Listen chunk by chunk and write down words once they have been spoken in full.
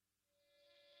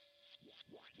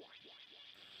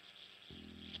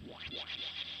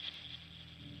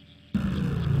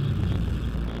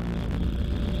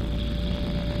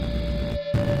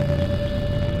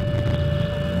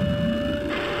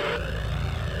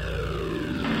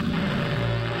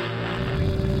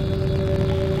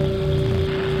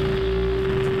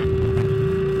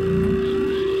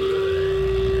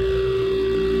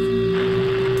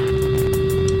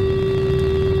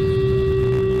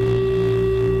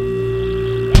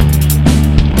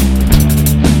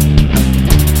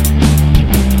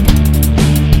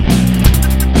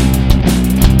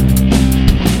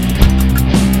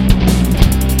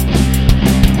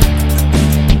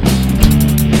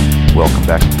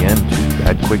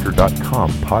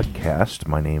Quaker.com podcast.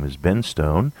 My name is Ben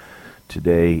Stone.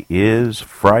 Today is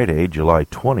Friday, July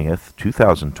 20th,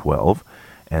 2012,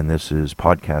 and this is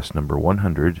podcast number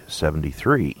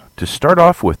 173. To start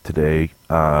off with today,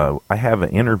 I have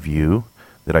an interview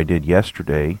that I did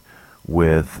yesterday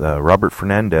with Robert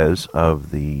Fernandes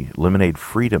of the Lemonade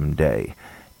Freedom Day.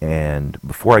 And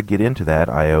before I get into that,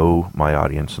 I owe my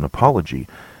audience an apology.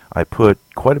 I put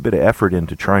quite a bit of effort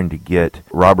into trying to get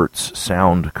Robert's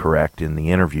sound correct in the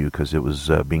interview because it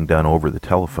was being done over the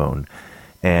telephone.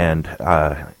 And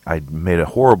I made a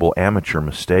horrible amateur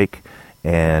mistake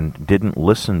and didn't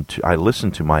listen to... I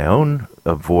listened to my own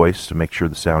voice to make sure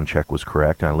the sound check was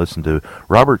correct, and I listened to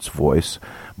Robert's voice,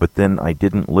 but then I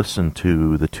didn't listen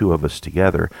to the two of us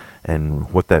together. And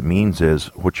what that means is,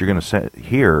 what you're going to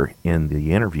hear in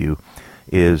the interview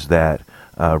is that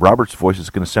Robert's voice is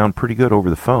going to sound pretty good over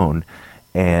the phone,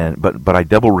 but I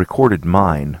double recorded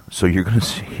mine, so you're going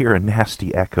to hear a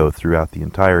nasty echo throughout the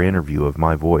entire interview of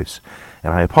my voice,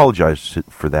 and I apologize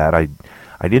for that. I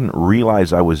didn't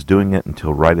realize I was doing it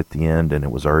until right at the end, and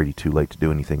it was already too late to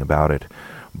do anything about it.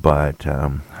 But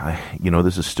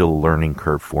this is still a learning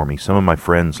curve for me. Some of my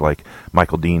friends, like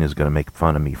Michael Dean, is going to make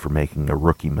fun of me for making a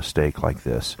rookie mistake like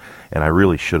this, and I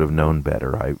really should have known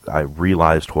better. I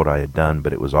realized what I had done,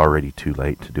 but it was already too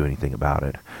late to do anything about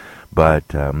it. But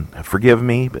forgive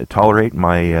me, tolerate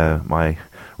my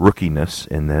rookiness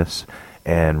in this,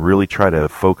 and really try to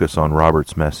focus on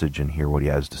Robert's message and hear what he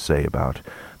has to say about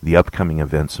the upcoming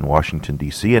events in Washington,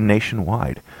 D.C. and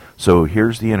nationwide. So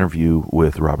here's the interview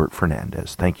with Robert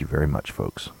Fernandes. Thank you very much,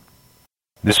 folks.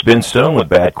 This is Ben Stone with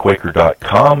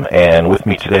BadQuaker.com, and with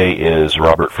me today is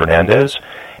Robert Fernandes,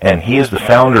 and he is the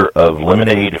founder of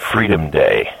Lemonade Freedom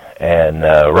Day. And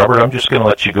Robert, I'm just going to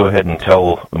let you go ahead and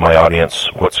tell my audience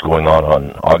what's going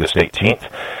on August 18th,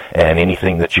 and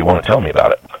anything that you want to tell me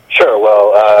about it. Sure.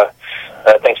 Well,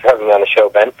 thanks for having me on the show,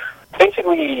 Ben.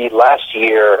 Basically, last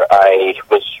year I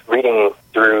was reading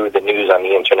through the news on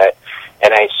the internet,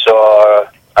 and I saw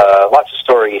lots of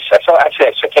stories.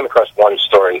 I came across one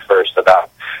story first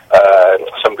about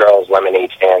some girls'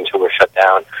 lemonade stands who were shut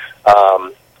down,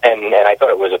 and I thought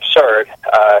it was absurd.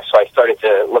 So I started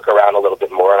to look around a little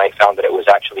bit more, and I found that it was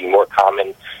actually more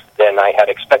common than I had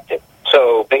expected.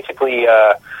 So basically,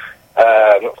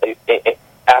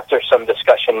 after some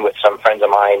discussion with some friends of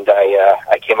mine,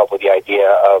 I came up with the idea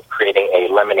of creating a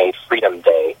Lemonade Freedom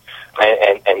Day.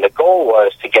 And the goal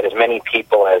was to get as many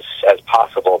people as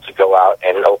possible to go out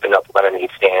and open up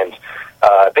lemonade stands,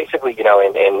 basically,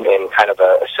 in kind of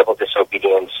a civil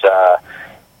disobedience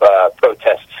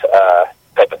protest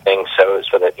type of thing, so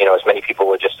that, as many people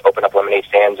would just open up lemonade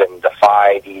stands and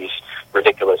defy these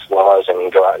ridiculous laws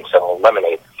and go out and sell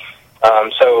lemonade.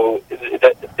 So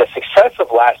the success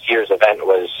of last year's event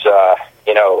was,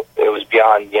 it was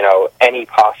beyond, any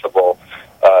possible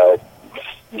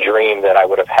dream that I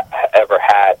would have ever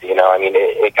had.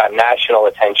 It got national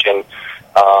attention.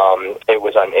 It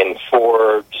was in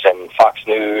Forbes and Fox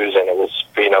News, and it was,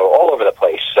 all over the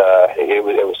place. It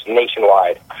was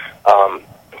nationwide.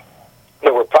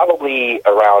 There were probably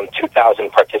around 2,000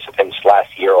 participants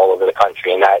last year all over the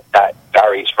country, and that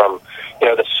varies from,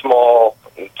 the small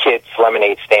kids'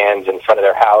 lemonade stands in front of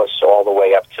their house all the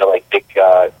way up to like big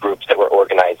groups that were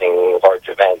organizing large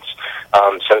events.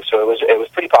 So it was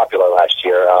pretty popular last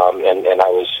year, and I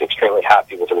was extremely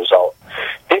happy with the result.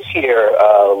 This year,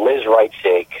 Liz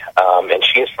Reitzig, and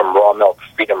she is from Raw Milk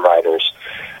Freedom Riders.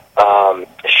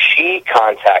 She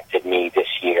contacted me this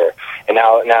year, and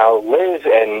now Liz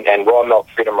and Raw Milk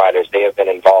Freedom Riders, they have been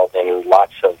involved in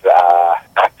lots of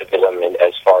activism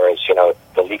as far as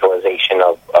the legalization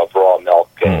of raw milk,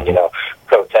 and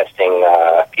protesting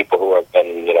people who have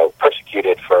been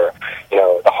persecuted for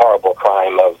the horrible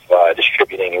crime of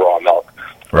distributing raw milk.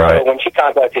 Right. So when she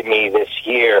contacted me this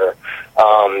year,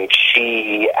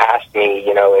 she asked me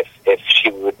if she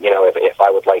would if I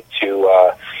would like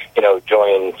to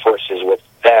join forces with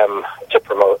them to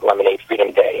promote Lemonade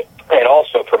Freedom Day and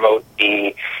also promote promote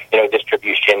the,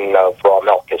 distribution of raw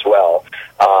milk as well.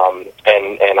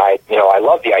 And I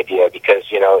love the idea because,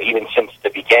 even since the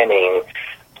beginning,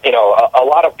 a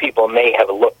lot of people may have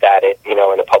looked at it, in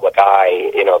the public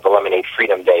eye, the Lemonade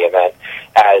Freedom Day event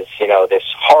as, this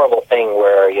horrible thing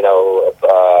where,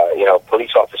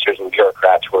 police officers and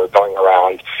bureaucrats were going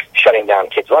around shutting down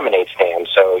kids' lemonade stands.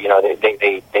 So,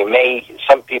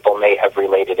 some people may have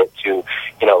related it to,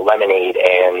 lemonade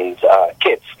and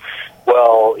kids.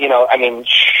 Well,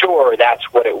 sure, that's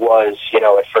what it was,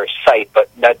 at first sight, but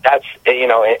that's,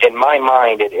 in my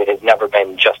mind, it has never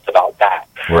been just about that.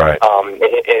 Right.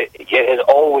 It has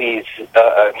always,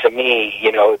 to me,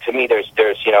 there's,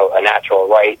 a natural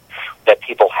right that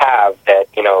people have that,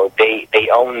 they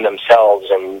own themselves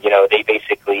and, they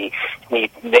basically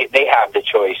they have the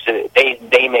choice.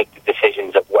 They make the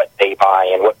decisions of what they buy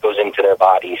and what goes into their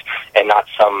bodies, and not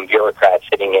some bureaucrat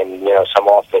sitting in, some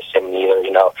office in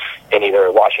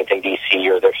either Washington, D.C.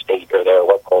 or their state or their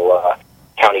local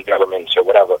county governments or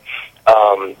whatever.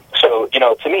 So,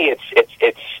 to me,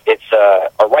 it's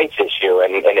a rights issue,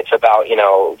 and it's about,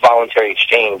 voluntary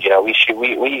exchange.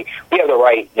 We have the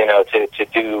right,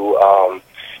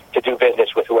 to do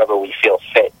business with whoever we feel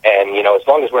fit, and as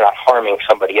long as we're not harming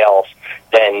somebody else,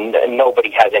 then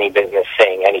nobody has any business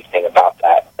saying anything about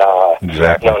that.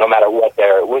 Exactly. No matter what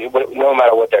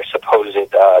their supposed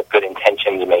good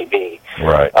intentions may be.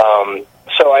 Right.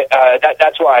 So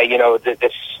that's why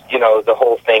this the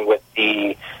whole thing with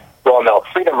the raw milk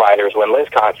freedom riders, when Liz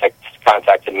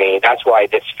contacted me, that's why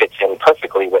this fits in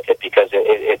perfectly with it, because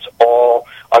it's all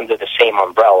under the same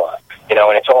umbrella,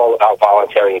 and it's all about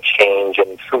voluntary exchange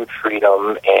and food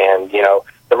freedom and,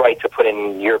 the right to put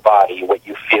in your body what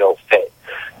you feel fit.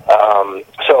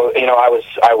 So, I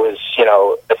was,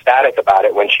 ecstatic about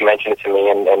it when she mentioned it to me,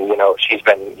 and she's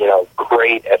been,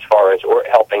 great as far as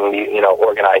helping me,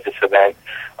 organize this event,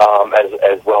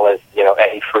 as well as,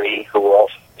 Eddie Free, who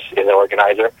also is an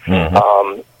organizer.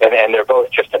 Mm-hmm. And they're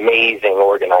both just amazing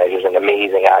organizers and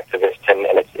amazing activists, and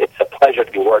it's a pleasure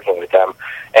to be working with them.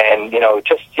 And,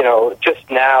 just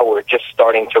now we're just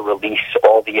starting to release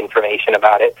all the information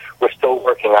about it. We're still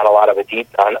working on a lot of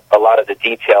the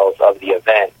details of the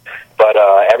event, but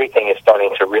everything is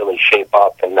starting to really shape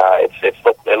up, and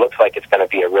it looks like it's going to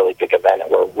be a really big event,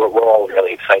 and we're all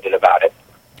really excited about it.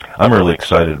 I'm really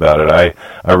excited about it.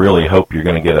 I really hope you're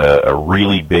going to get a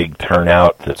really big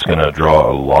turnout that's going to draw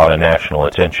a lot of national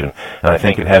attention. And I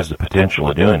think it has the potential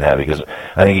of doing that, because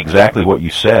I think exactly what you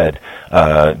said,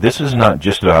 this is not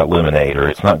just about lemonade, or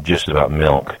it's not just about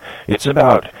milk. It's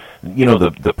about,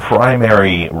 the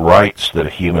primary rights that a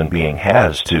human being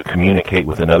has to communicate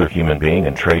with another human being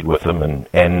and trade with them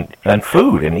and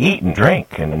food and eat and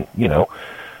drink. And,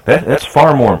 that's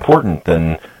far more important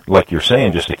than, like you're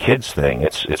saying, just a kid's thing.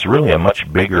 It's really a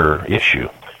much bigger issue.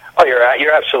 Oh,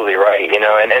 you're absolutely right.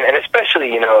 And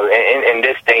especially in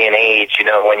this day and age,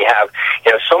 when you have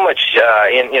so much,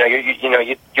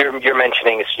 you're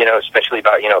mentioning especially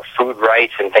about food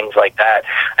rights and things like that.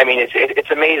 I mean,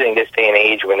 it's amazing this day and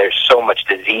age when there's so much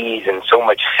disease and so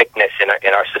much sickness in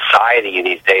our society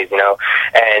these days.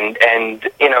 And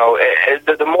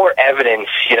the more evidence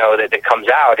that comes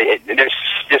out, there's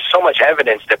so much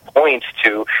evidence that points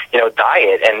to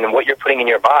diet and what you're putting in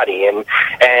your body, and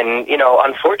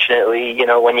unfortunately,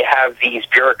 when you have these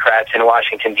bureaucrats in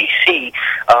Washington, D.C.,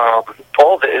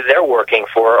 all they're working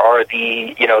for are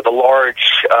the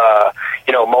large,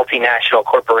 multinational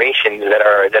corporations that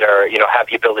are have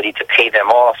the ability to pay them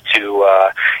off to,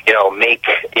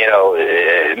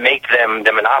 make them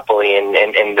the monopoly in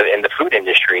the food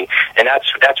industry, and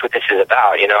that's what this is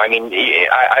about.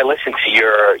 I listened to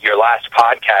your last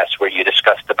podcast where you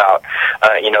discussed about,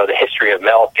 the history of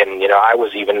milk, and I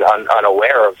was even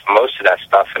unaware of most of that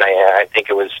stuff, and I think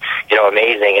it was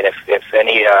amazing. And if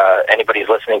anybody's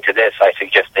listening to this, I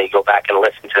suggest they go back and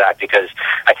listen to that, because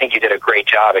I think you did a great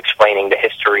job explaining the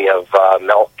history of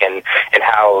milk and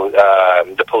how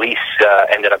the police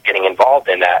ended up getting involved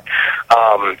in that.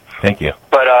 Thank you.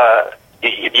 But I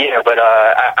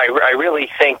really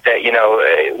think that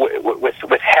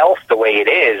with health the way it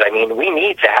is, I mean, we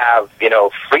need to have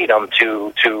freedom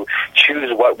to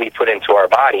choose what we put into our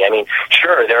body. I mean,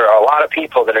 sure, there are a lot of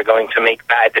people that are going to make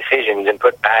bad decisions and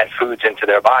put bad foods into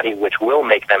their body, which will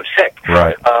make them sick.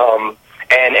 Right.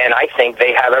 And I think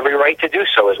they have every right to do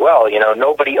so as well.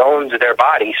 Nobody owns their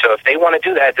body, so if they want to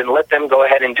do that, then let them go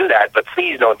ahead and do that. But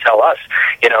please don't tell us,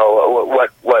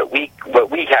 what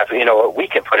we have what we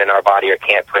can put in our body or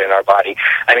can't put in our body.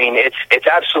 I mean, it's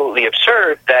absolutely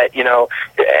absurd that,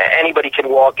 anybody can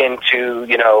walk into,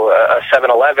 a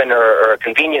 7-Eleven or a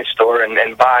convenience store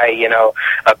and buy,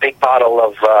 a big bottle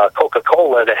of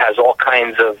Coca-Cola that has all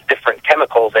kinds of different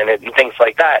chemicals in it and things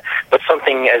like that. But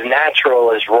something as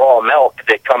natural as raw milk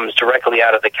that comes directly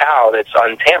out of the cow that's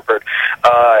untampered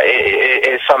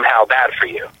is somehow bad for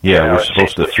you. Yeah, we're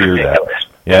supposed to fear that.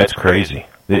 Yeah, it's crazy.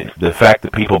 The fact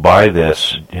that people buy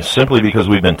this is simply because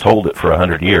we've been told it for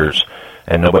 100 years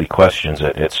and nobody questions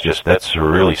it. That's a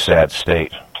really sad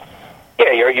state.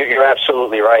 Yeah, you're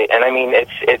absolutely right, and I mean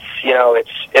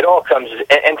it all comes,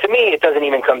 and to me it doesn't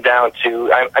even come down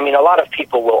to. I mean, a lot of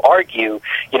people will argue,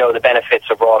 the benefits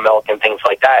of raw milk and things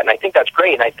like that, and I think that's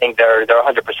great, and I think they're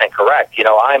 100% correct.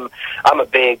 I'm a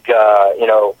big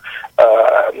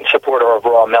supporter of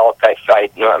raw milk.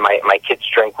 My kids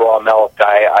drink raw milk.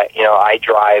 I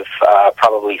drive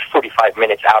probably 45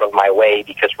 minutes out of my way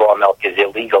because raw milk is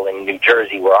illegal in New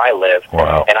Jersey where I live.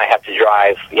 Wow. And I have to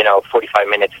drive 45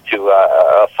 minutes to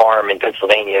a farm in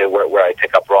Pennsylvania where I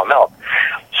pick up raw milk.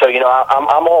 So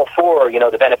I'm all for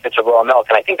the benefits of raw milk,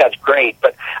 and I think that's great.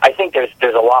 But I think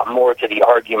there's a lot more to the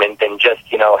argument than just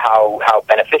how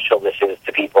beneficial this is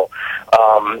to people.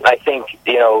 I think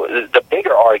the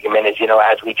bigger argument is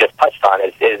as we just touched on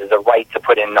is the right to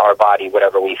put in our body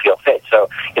whatever we feel fit. So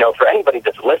for anybody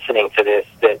that's listening to this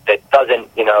that doesn't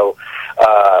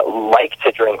like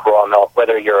to drink raw milk,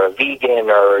 whether you're a vegan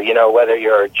or whether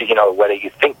you're whether you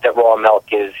think that raw milk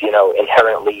is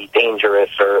inherently dangerous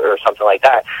or something like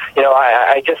that.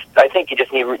 I think you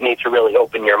just need to really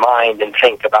open your mind and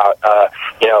think about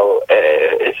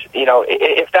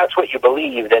if that's what you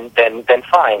believe, then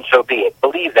fine, so be it.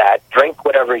 Believe that, drink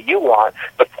whatever you want,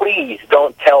 but please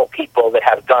don't tell people that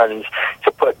have guns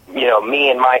to put me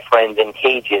and my friends in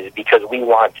cages because we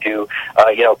want to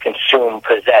consume,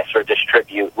 possess, or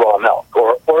distribute raw milk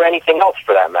or anything else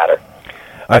for that matter.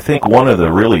 I think one of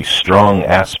the really strong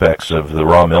aspects of the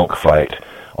raw milk fight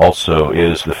also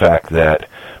is the fact that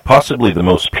possibly the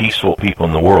most peaceful people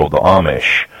in the world, the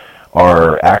Amish,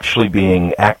 are actually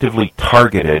being actively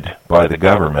targeted by the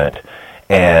government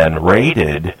and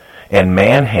raided and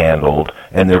manhandled,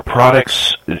 and their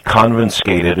products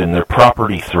confiscated and their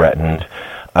property threatened.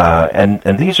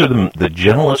 And these are the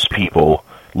gentlest people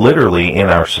literally in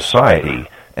our society,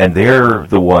 and they're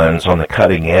the ones on the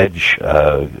cutting edge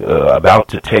about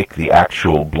to take the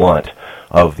actual blunt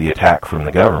of the attack from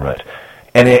the government.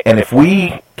 And if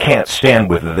we can't stand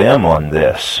with them on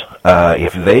this,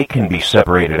 if they can be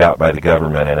separated out by the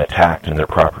government and attacked and their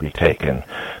property taken,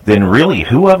 then really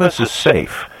who of us is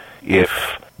safe?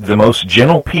 If the most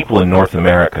gentle people in North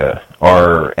America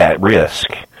are at risk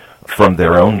from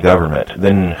their own government,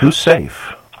 then who's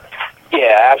safe?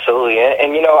 Yeah, absolutely.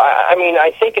 And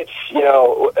I think it's,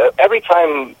 every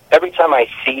time I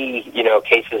see,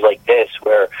 cases like this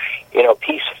where,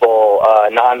 peaceful,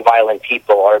 nonviolent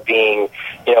people are being,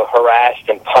 harassed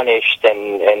and punished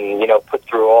and put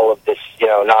through all of this,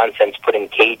 nonsense, put in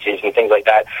cages and things like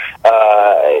that,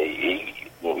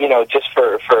 just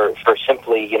for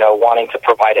simply, wanting to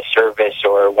provide a service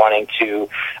or wanting to,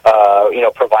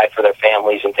 provide for their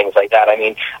families and things like that. I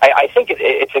mean, I think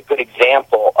it's a good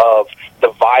example of the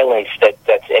violence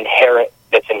that's inherent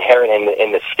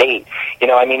in the state.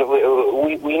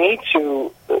 We need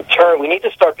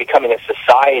to start becoming a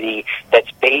society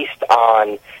that's based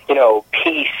on,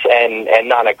 peace and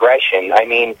non-aggression. I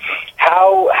mean,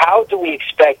 how do we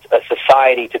expect a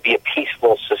society to be a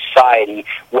peaceful society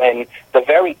when the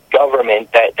very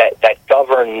government that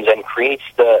governs and creates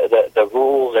the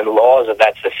rules and laws of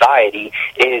that society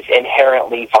is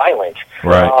inherently violent?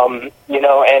 Right.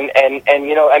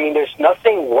 There's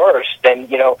nothing worse than,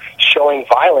 showing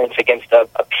violence against a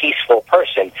peaceful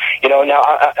person.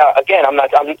 Again, I'm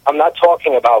not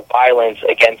talking about violence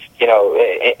against,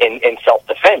 in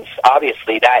self-defense.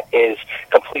 Obviously, that is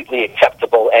completely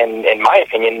acceptable and, in my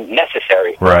opinion,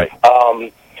 necessary. Right.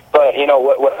 But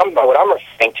what I'm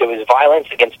referring to is violence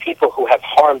against people who have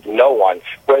harmed no one,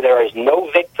 where there is no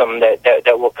victim that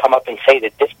will come up and say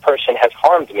that this person has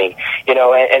harmed me.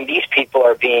 And these people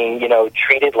are being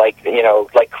treated like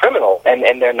criminals,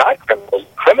 and they're not criminals.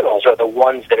 Criminals are the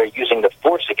ones that are using the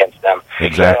force against them.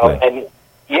 Exactly. And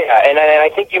I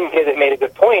think you made a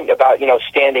good point about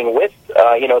standing with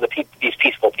these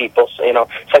peaceful people,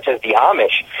 such as the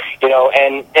Amish,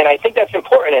 and I think that's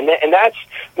important, and that's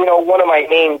one of my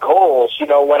main goals,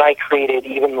 when I created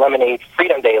Even Lemonade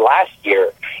Freedom Day last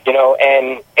year,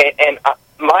 and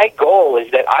my goal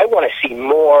is that I want to see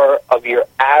more of your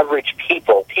average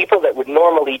people that would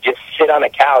normally just sit on a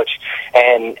couch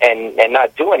and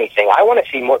not do anything. I want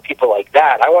to see more people like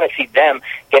that. I want to see them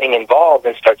getting involved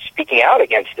and start speaking out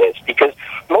against this, because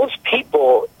most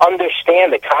people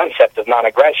understand the concept of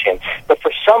non-aggression, but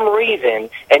for some reason,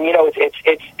 and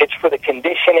it's for the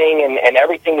conditioning and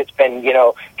everything that's been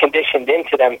conditioned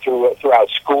into them throughout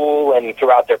school and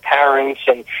throughout their parents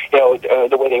and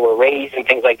the way they were raised and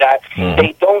things like that.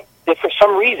 They don't. For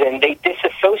some reason, they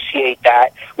disassociate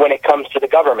that when it comes to the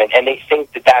government, and they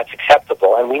think that that's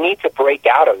acceptable. And we need to break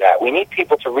out of that. We need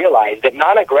people to realize that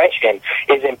non-aggression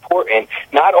is important,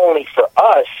 not only for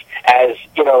us as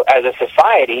a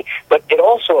society, but it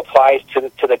also applies to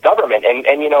the government. And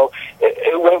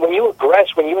when you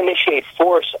aggress, when you initiate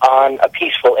force on a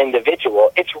peaceful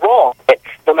individual, it's wrong.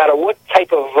 No matter what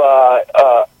type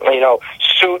of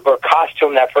suit or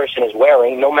costume that person is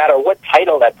wearing, no matter what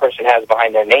title that person has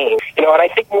behind their name, and I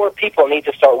think more people need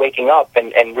to start waking up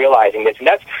and realizing this. And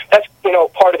that's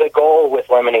part of the goal with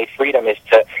Lemonade Freedom is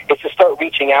to start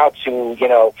reaching out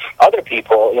to other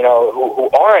people who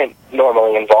aren't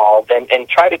normally involved and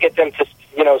try to get them to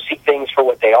see things for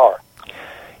what they are.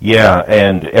 Yeah,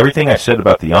 and everything I said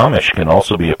about the Amish can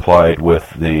also be applied with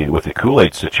the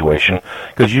Kool-Aid situation,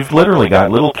 because you've literally got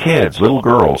little kids, little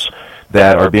girls,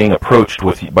 that are being approached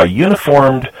by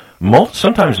uniformed,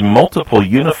 sometimes multiple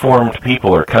uniformed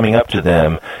people are coming up to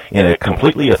them in a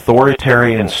completely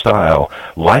authoritarian style,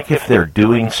 like if they're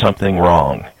doing something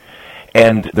wrong.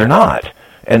 And they're not.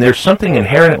 And there's something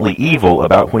inherently evil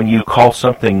about when you call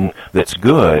something that's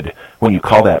good, when you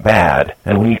call that bad,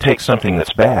 and when you take something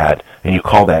that's bad and you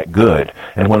call that good.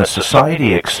 And when a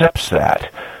society accepts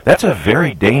that, that's a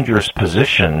very dangerous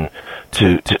position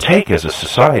to take as a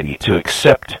society, to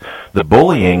accept the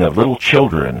bullying of little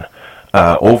children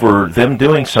over them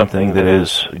doing something that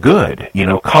is good.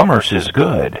 Commerce is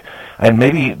good. And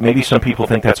maybe some people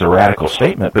think that's a radical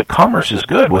statement, but commerce is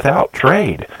good. Without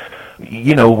trade,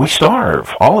 we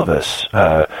starve, all of us.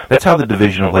 That's how the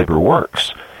division of labor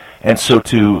works. And so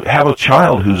to have a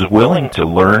child who's willing to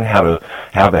learn how to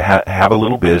have a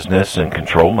little business and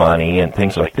control money and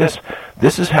things like this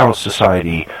is how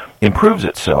society improves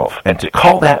itself. And to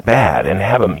call that bad and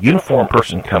have a uniformed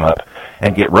person come up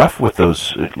and get rough with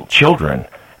those children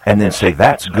and then say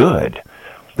that's good,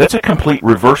 that's a complete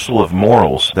reversal of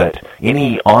morals that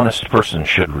any honest person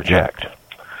should reject.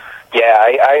 Yeah,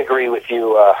 I agree with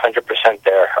you 100%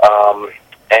 there.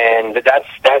 And that's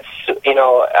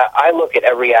I look at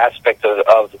every aspect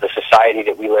of the society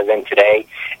that we live in today,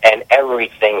 and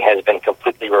everything has been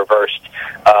completely reversed.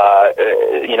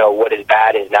 What is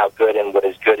bad is now good, and what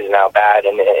is good is now bad,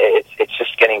 and it's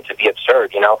just getting to be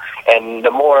absurd, And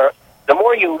the more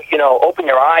you open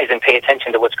your eyes and pay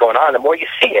attention to what's going on, the more you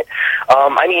see it.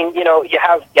 You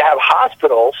have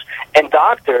hospitals and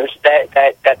doctors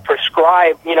that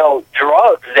prescribe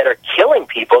drugs that are killing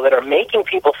people, that are making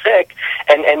people sick,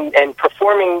 and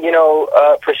performing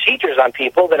procedures on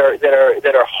people that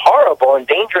are horrible and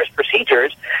dangerous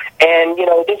procedures. And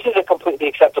this is a completely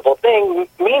acceptable thing.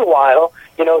 Meanwhile,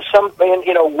 some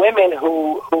women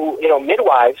who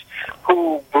midwives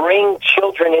who bring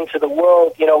children into the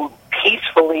world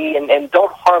peacefully and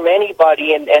don't harm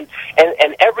anybody, and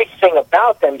everything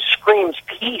about them screams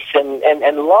peace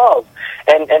and love,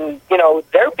 and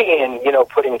they're being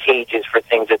put in cages for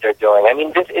things that they're doing.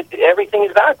 Everything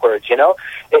is backwards.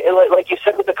 Like you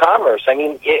said with the commerce.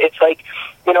 It's like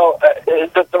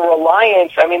the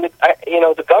reliance.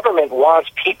 The government wants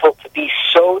people to be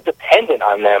so dependent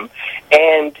on them,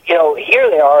 and here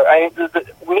they are.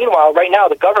 Meanwhile, right now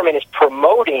the government is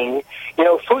promoting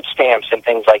food stamps and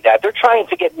things like that. They're trying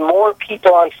to get more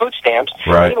people on food stamps.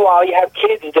 Right. Meanwhile, you have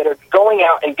kids that are going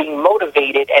out and being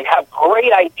motivated and have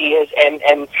great ideas, and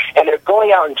they're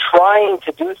going out and trying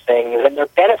to do things, and they're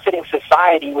benefiting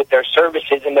society with their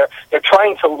services, and they're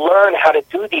trying to learn how to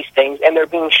do these things, and they're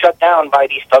being shut down by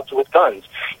these thugs with guns.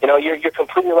 You're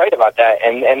completely right about that,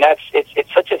 and that's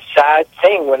it's such a sad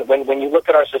thing when you look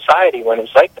at our society when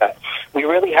it's like that. We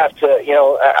really have to,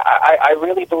 I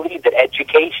really believe that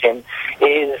education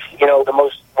is the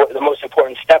most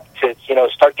important step to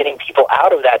start getting people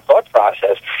out of that thought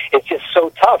process. It's just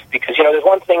so tough because there's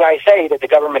one thing I say that the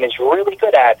government is really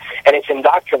good at, and it's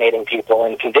indoctrinating people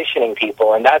and conditioning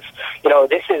people, and that's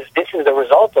this is the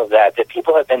result of that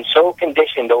people have been so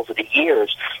conditioned over the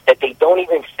years that they don't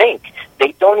even think,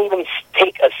 they don't even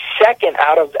take a second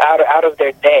out of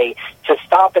their day to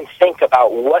stop and think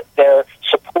about what they're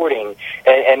supporting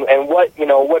and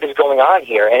what is going on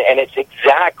here, and it's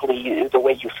exactly the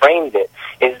way you framed it,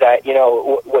 is that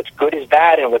what's good is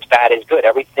bad and what's bad is good.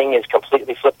 Everything is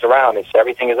completely flipped around.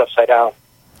 Everything is upside down.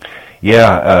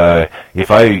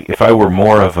 If I were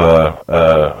more of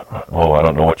I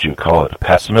don't know what you would call it, a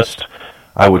pessimist,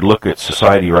 I would look at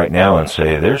society right now and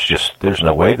say, there's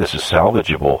no way this is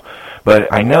salvageable.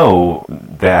 But I know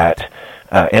that,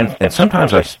 and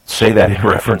sometimes I say that in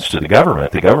reference to the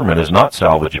government. The government is not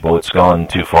salvageable. It's gone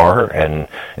too far, and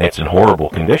it's in horrible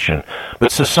condition.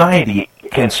 But society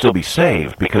can still be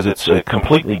saved because it's a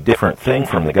completely different thing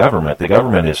from the government. The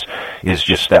government is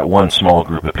just that one small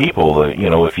group of people.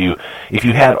 If you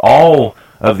had all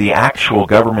of the actual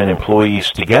government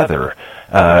employees together,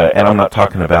 and I'm not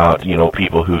talking about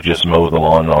people who just mow the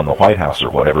lawn on the White House or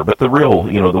whatever, but the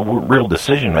real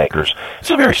decision makers.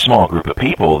 It's a very small group of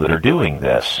people that are doing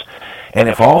this, and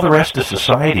if all the rest of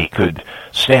society could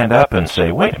stand up and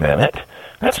say, "Wait a minute,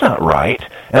 that's not right,"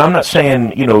 and I'm not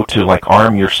saying to like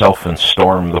arm yourself and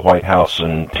storm the White House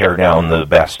and tear down the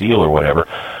Bastille or whatever,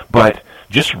 but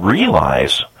just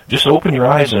open your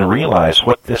eyes and realize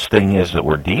what this thing is that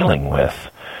we're dealing with.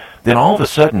 Then all of a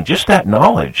sudden, just that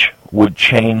knowledge would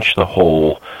change the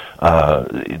whole,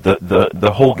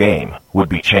 the whole game would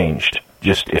be changed.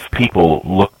 Just if people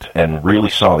looked and really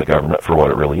saw the government for what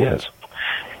it really is.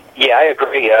 Yeah, I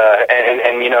agree.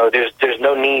 And there's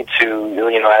no need to,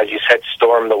 as you said,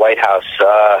 storm the White House,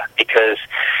 because,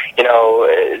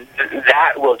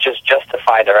 that will just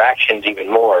justify their actions even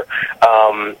more.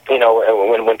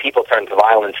 When people turn to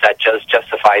violence, that just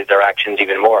justifies their actions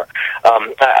even more.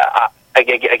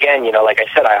 Again, like I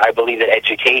said, I believe that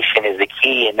education is the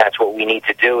key, and that's what we need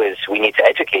to do. Is we need to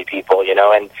educate people,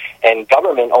 and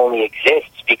government only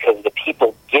exists because the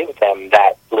people give them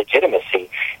that legitimacy,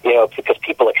 because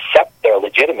people accept their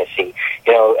legitimacy,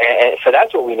 and so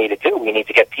that's what we need to do. We need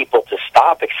to get people to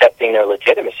stop accepting their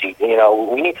legitimacy.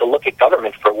 We need to look at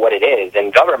government for what it is,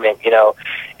 and government,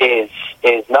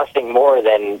 is nothing more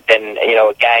than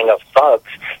a gang of thugs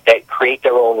that create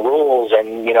their own rules,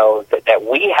 and that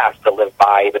we have to live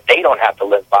by, but they don't have to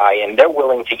live by, and they're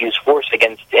willing to use force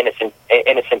against innocent,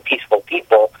 peaceful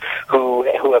people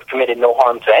who have committed no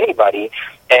harm to anybody.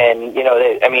 And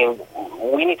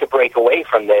we need to break away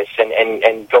from this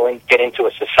and go and get into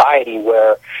a society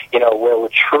where we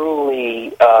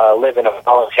truly live in a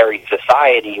voluntary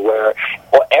society where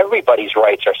everybody's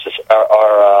rights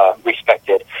are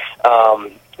respected,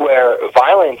 where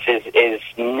violence is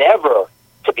never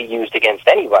to be used against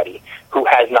anybody who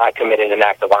has not committed an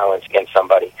act of violence against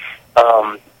somebody.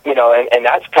 And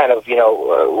that's kind of,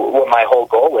 what my whole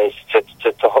goal is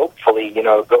to hopefully,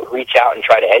 go reach out and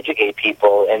try to educate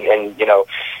people and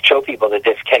show people that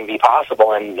this can be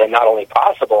possible, and not only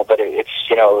possible, but it's,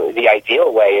 the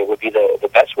ideal way. It would be the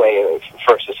best way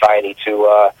for society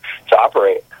to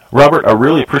operate. Robert, I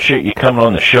really appreciate you coming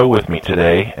on the show with me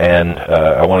today, and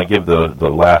I want to give the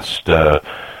last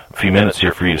few minutes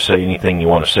here for you to say anything you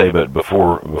want to say, but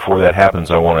before that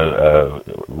happens, I want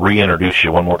to reintroduce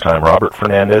you one more time. Robert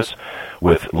Fernandes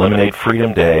with Lemonade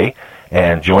Freedom Day,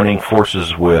 and joining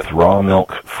forces with Raw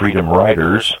Milk Freedom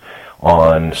Riders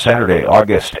on Saturday,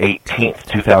 August 18th,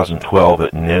 2012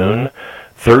 at noon,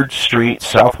 3rd Street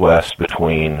Southwest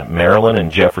between Maryland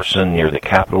and Jefferson near the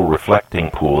Capitol Reflecting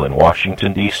Pool in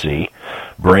Washington, D.C.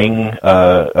 Bring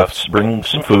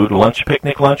some food,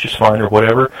 picnic lunch is fine or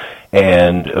whatever,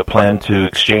 and plan to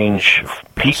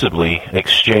peaceably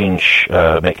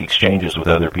make exchanges with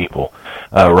other people.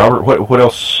 Robert, what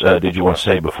else did you want to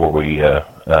say before we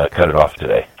cut it off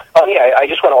today? Oh, yeah, I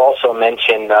just want to also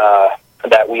mention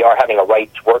that we are having a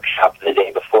rights workshop the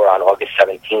day before on August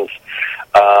 17th.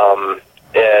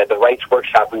 The rights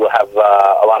workshop, we will have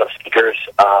a lot of speakers.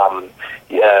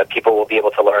 People will be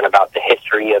able to learn about the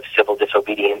history of civil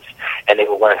disobedience, and they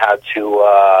will learn how to,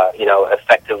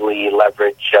 effectively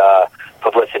leverage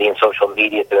publicity and social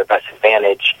media to their best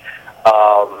advantage,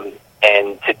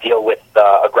 and to deal with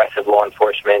aggressive law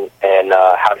enforcement and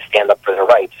how to stand up for their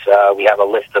rights. We have a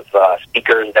list of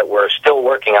speakers that we're still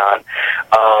working on,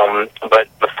 but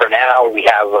for now we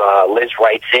have Liz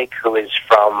Reitzig, who is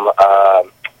from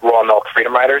Raw Milk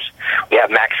Freedom Riders. We have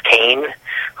Max Kane,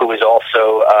 who is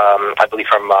also, I believe,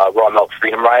 from Raw Milk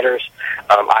Freedom Riders.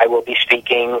 I will be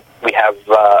speaking. We have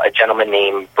a gentleman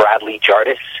named Bradley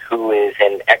Jardis, who is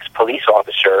an ex-police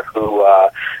officer who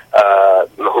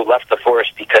left the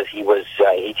force because he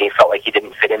felt like he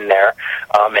didn't fit in there,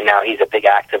 and now he's a big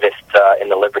activist in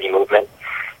the liberty movement.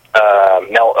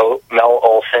 Mel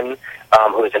Olson,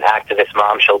 who is an activist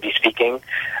mom, she'll be speaking.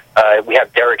 We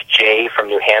have Derek J. from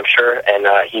New Hampshire, and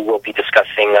he will be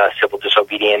discussing civil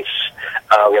disobedience.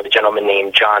 We have a gentleman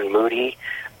named John Moody,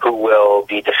 who will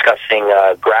be discussing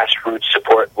grassroots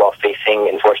support while facing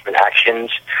enforcement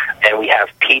actions. And we have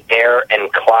Pete Eyre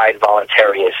and Clyde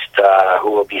Voluntarist,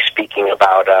 who will be speaking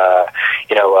about,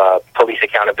 police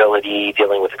accountability,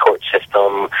 dealing with the court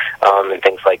system, and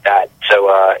things like that. So,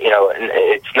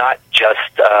 it's not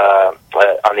just on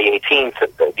the 18th.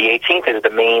 The 18th is the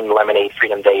main Lemonade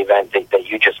Freedom Day event that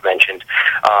you just mentioned,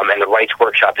 and the rights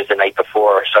workshop is the night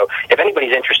before. So if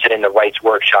anybody's interested in the rights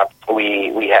workshop,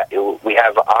 we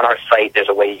have on our site, there's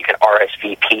a way you can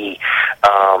RSVP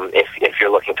if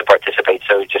you're looking to participate.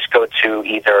 So just go to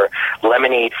either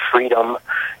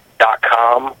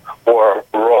lemonadefreedom.com or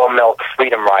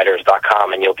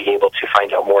rawmilkfreedomriders.com, and you'll be able to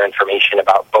find out more information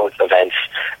about both events.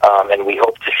 And we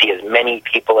hope to see as many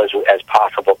people as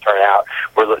possible turn out.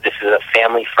 This is a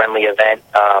family-friendly event.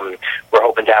 We're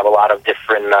hoping to have a lot of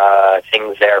different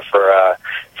things there for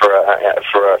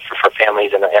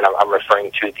families, and I'm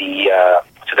referring to the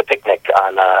picnic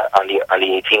on the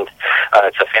 18th.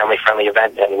 It's a family-friendly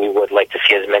event, and we would like to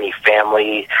see as many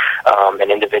family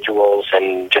and individuals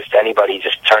and just anybody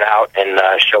just turn out and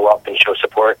show up and show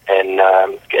support and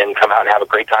come out and have a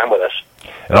great time with us.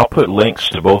 And I'll put links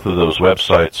to both of those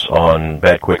websites on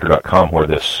badquaker.com where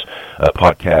this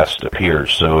podcast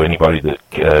appears. So anybody that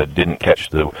didn't catch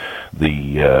the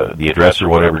address or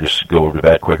whatever, just go over to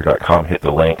badquaker.com, hit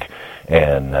the link,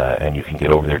 and you can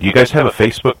get over there. Do you guys have a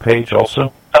Facebook page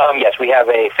also? Yes, we have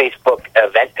a Facebook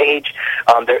event page.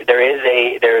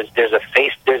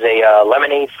 There's a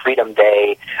Lemonade Freedom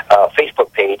Day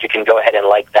Facebook page. You can go ahead and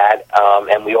like that.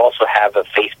 And we also have a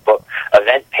Facebook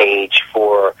event page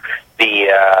for the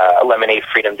Lemonade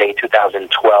Freedom Day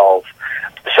 2012.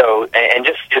 So, and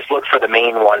just look for the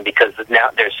main one, because now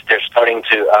they're starting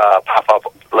to pop up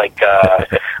like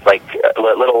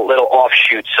little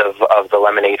offshoots of the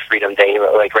Lemonade Freedom Day.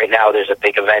 Like right now, there's a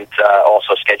big event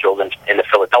also scheduled in the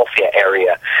Philadelphia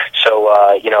area. So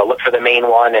look for the main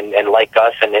one and like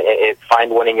us, and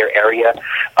find one in your area.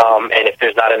 And if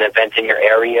there's not an event in your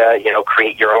area,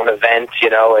 create your own event.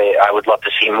 I would love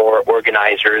to see more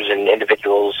organizers and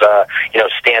individuals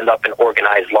stand up and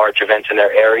organize large events in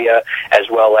their area, as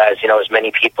well as as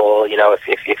many people.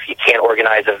 If you can't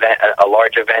organize a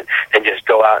large event, then just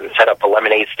go out and set up a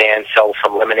lemonade stand, sell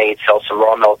some lemonade, sell some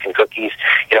raw milk and cookies.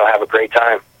 Have a great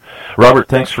time. Robert,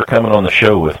 thanks for coming on the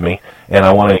show with me, and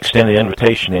I want to extend the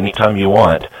invitation anytime you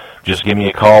want. Just give me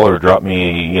a call or drop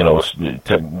me,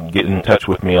 get in touch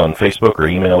with me on Facebook or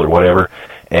email or whatever,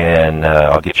 and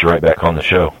I'll get you right back on the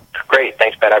show. Great.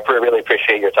 Thanks, Ben. I really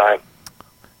appreciate your time.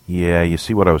 Yeah, you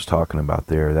see what I was talking about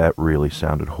there? That really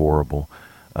sounded horrible.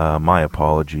 My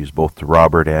apologies both to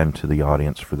Robert and to the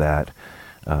audience for that.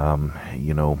 I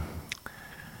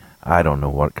don't know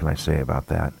what can I say about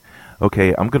that.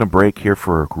 Okay, I'm going to break here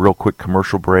for a real quick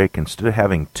commercial break. Instead of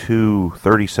having two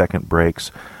 30-second breaks,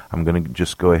 I'm going to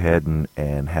just go ahead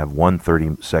and have one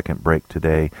 30-second break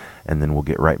today, and then we'll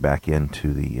get right back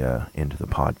into the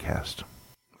podcast.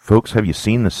 Folks, have you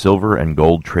seen the silver and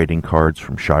gold trading cards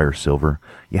from Shire Silver?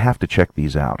 You have to check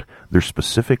these out. They're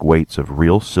specific weights of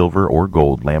real silver or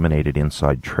gold laminated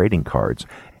inside trading cards,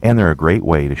 and they're a great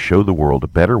way to show the world a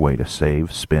better way to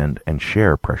save, spend, and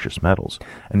share precious metals.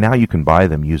 And now you can buy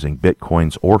them using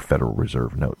Bitcoins or Federal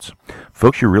Reserve notes.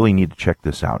 Folks, you really need to check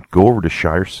this out. Go over to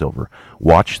Shire Silver,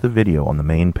 watch the video on the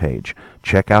main page,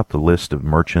 check out the list of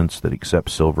merchants that accept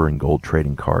silver and gold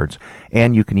trading cards,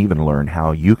 and you can even learn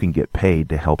how you can get paid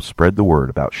to help spread the word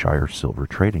about Shire Silver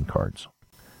trading cards.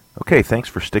 Okay, thanks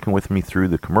for sticking with me through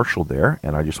the commercial there,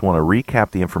 and I just want to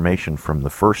recap the information from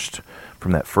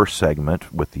that first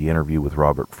segment with the interview with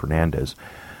Robert Fernandes.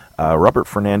 Robert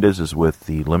Fernandes is with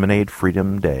the Lemonade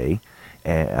Freedom Day,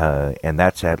 and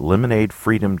that's at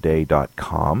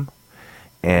lemonadefreedomday.com,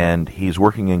 and he's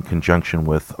working in conjunction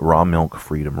with Raw Milk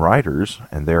Freedom Riders,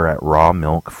 and they're at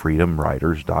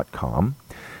rawmilkfreedomriders.com,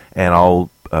 and I'll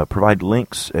provide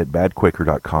links at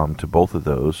badquaker.com to both of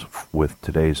those with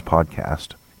today's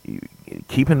podcast.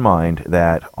 Keep in mind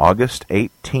that August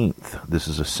 18th, this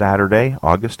is a Saturday,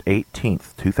 August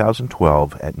 18th,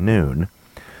 2012 at noon,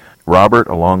 Robert,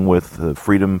 along with the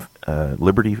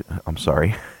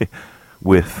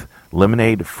with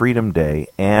Lemonade Freedom Day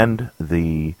and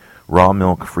the Raw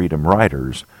Milk Freedom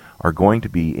Riders are going to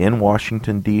be in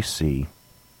Washington, D.C.,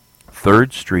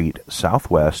 3rd Street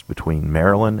Southwest between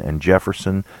Maryland and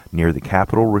Jefferson near the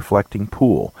Capitol Reflecting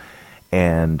Pool.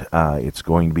 And it's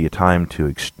going to be a time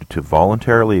to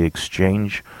voluntarily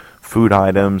exchange food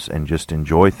items and just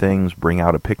enjoy things, bring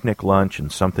out a picnic lunch and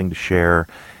something to share,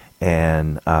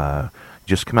 and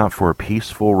just come out for a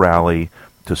peaceful rally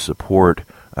to support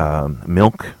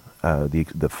milk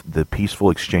the peaceful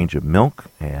exchange of milk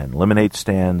and lemonade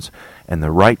stands and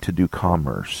the right to do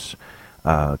commerce.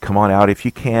 Come on out if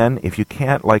you can. If you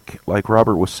can't, like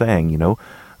Robert was saying,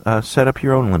 set up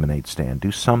your own lemonade stand.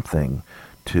 Do something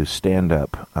to stand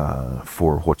up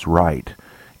for what's right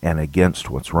and against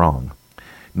what's wrong.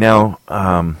 Now,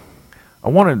 I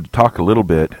wanted to talk a little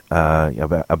bit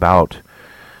about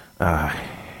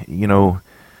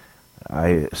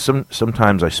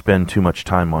sometimes I spend too much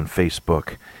time on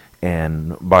Facebook,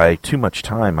 and by too much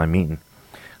time, I mean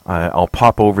I'll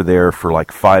pop over there for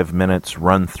like 5 minutes,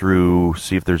 run through,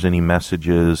 see if there's any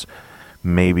messages,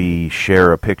 maybe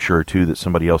share a picture or two that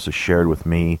somebody else has shared with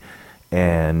me,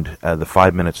 and the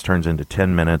 5 minutes turns into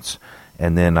 10 minutes,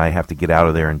 and then I have to get out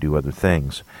of there and do other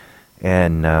things.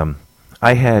 And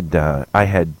I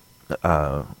had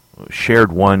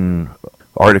shared one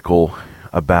article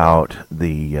about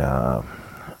the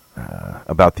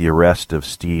arrest of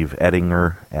Steve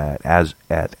Ettinger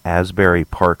at Asbury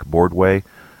Park Boardwalk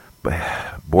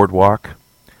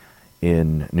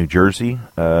in New Jersey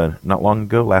not long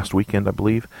ago, last weekend, I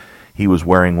believe. He was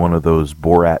wearing one of those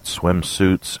Borat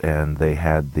swimsuits, and they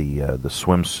had the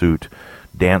swimsuit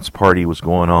dance party was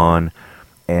going on.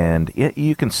 And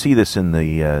you can see this in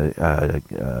the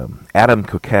Adam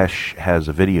Kokesh has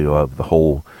a video of the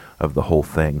whole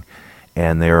thing,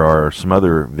 and there are some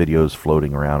other videos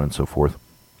floating around and so forth.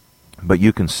 But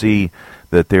you can see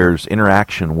that there's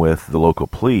interaction with the local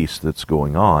police that's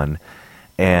going on,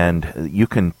 and you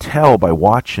can tell by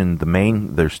watching the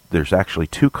main. There's actually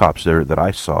two cops there that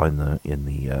I saw in the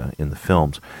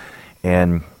films,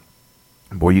 and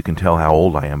boy, you can tell how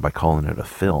old I am by calling it a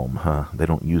film, huh? They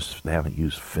haven't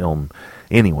used film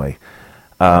anyway.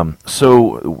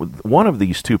 So one of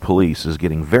these two police is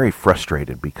getting very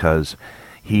frustrated because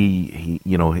he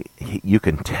you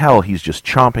can tell he's just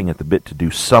chomping at the bit to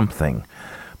do something,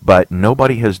 but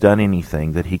nobody has done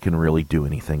anything that he can really do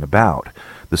anything about.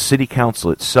 The city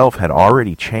council itself had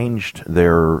already changed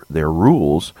their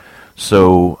rules,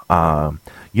 so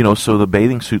so the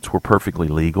bathing suits were perfectly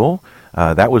legal.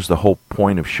 That was the whole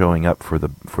point of showing up for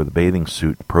the bathing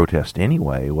suit protest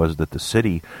anyway, was that the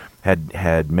city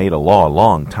had made a law a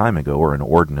long time ago, or an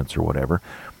ordinance or whatever,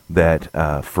 that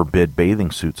forbid bathing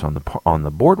suits on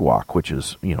the boardwalk, which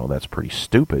is that's pretty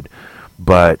stupid.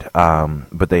 But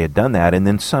they had done that, and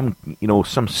then some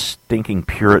stinking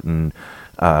Puritan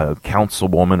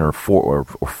councilwoman or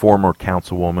former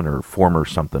councilwoman or former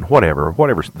something,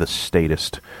 whatever the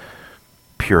statist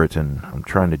Puritan. I'm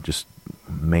trying to just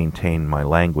maintain my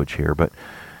language here, but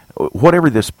whatever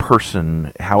this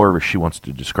person, however she wants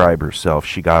to describe herself,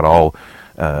 she got all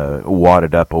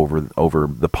wadded up over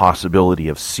the possibility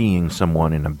of seeing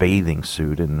someone in a bathing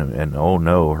suit, and oh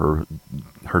no,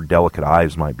 her delicate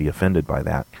eyes might be offended by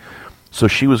that. So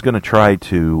she was going to try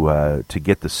to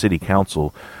get the city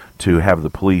council to have the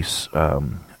police,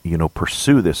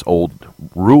 pursue this old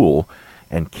rule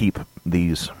and keep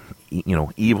these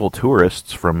evil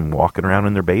tourists from walking around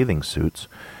in their bathing suits,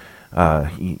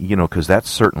 because that's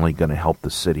certainly going to help the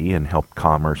city and help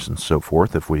commerce and so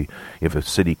forth. If a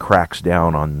city cracks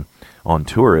down on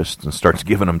tourists and starts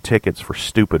giving them tickets for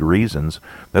stupid reasons,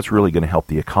 that's really going to help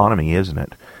the economy, isn't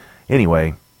it?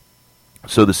 Anyway,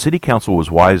 so the city council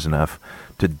was wise enough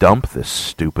to dump this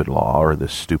stupid law or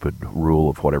this stupid rule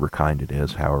of whatever kind it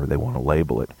is, however they want to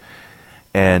label it.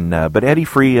 And but Eddie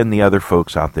Free and the other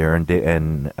folks out there, and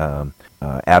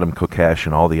Adam Kokesh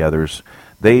and all the others,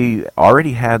 they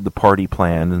already had the party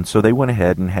planned, and so they went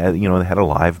ahead and had they had a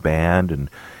live band,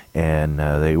 and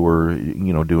they were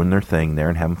doing their thing there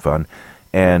and having fun,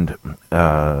 and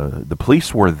the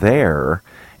police were there,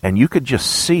 and you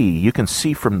can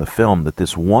see from the film that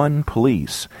this one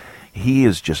police, he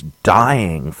is just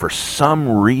dying for some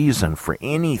reason, for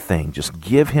anything. Just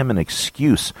give him an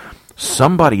excuse.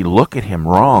 Somebody look at him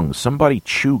wrong. Somebody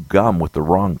chew gum with the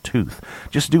wrong tooth.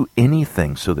 Just do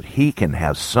anything so that he can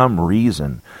have some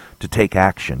reason to take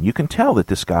action. You can tell that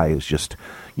this guy is just,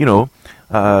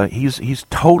 he's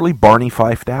totally Barney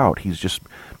Fifed out. He's just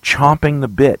chomping the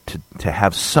bit to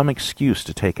have some excuse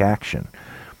to take action.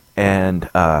 And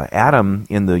Adam,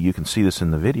 you can see this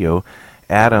in the video,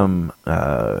 Adam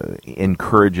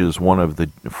encourages one of the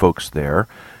folks there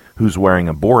who's wearing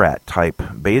a Borat-type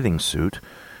bathing suit,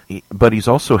 but he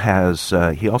also has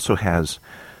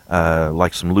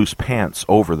like some loose pants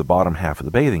over the bottom half of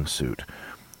the bathing suit.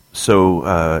 So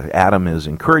Adam is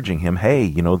encouraging him, hey,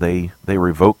 they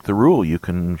revoked the rule. You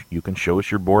can show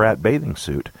us your Borat bathing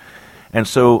suit. And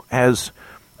so as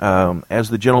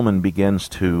the gentleman begins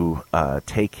to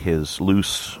take his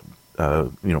loose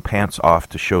pants off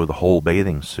to show the whole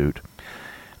bathing suit,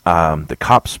 the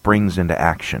cop springs into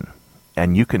action,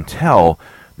 and you can tell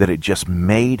that it just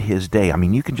made his day. I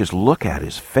mean, you can just look at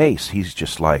his face. He's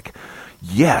just like,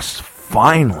 yes,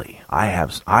 finally, I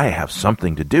have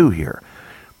something to do here.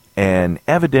 And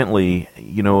evidently,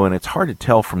 and it's hard to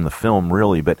tell from the film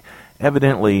really, but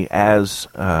evidently as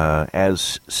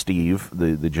Steve,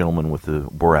 the gentleman with the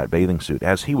Borat bathing suit,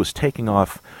 as he was taking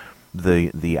off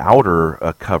the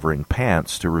outer covering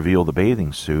pants to reveal the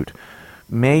bathing suit,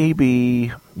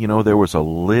 maybe, there was a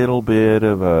little bit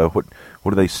of a, what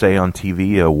do they say on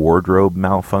TV, a wardrobe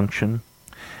malfunction.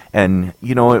 And,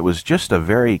 it was just a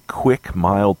very quick,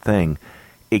 mild thing,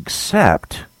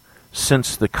 except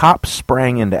since the cop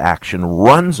sprang into action,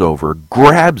 runs over,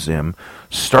 grabs him,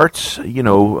 starts,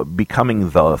 becoming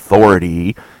the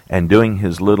authority and doing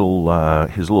his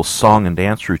little song and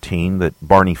dance routine that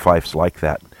Barney Fifes like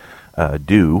that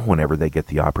do whenever they get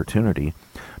the opportunity.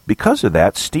 Because of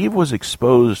that, Steve was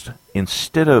exposed,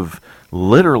 instead of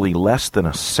literally less than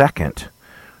a second,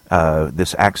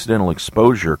 this accidental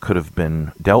exposure could have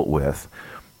been dealt with.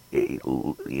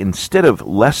 Instead of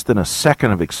less than a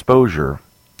second of exposure,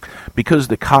 because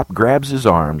the cop grabs his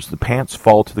arms, the pants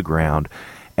fall to the ground,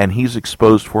 and he's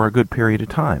exposed for a good period of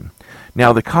time.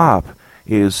 Now, the cop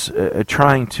is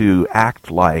trying to act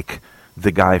like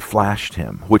the guy flashed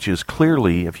him, which is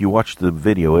clearly, if you watch the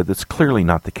video, that's clearly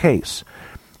not the case.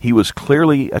 He was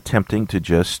clearly attempting to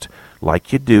just,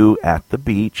 like you do at the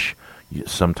beach,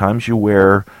 sometimes you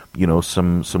wear,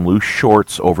 some loose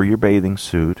shorts over your bathing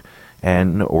suit,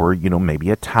 or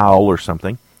maybe a towel or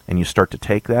something, and you start to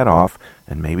take that off,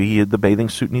 and maybe the bathing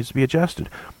suit needs to be adjusted.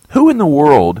 Who in the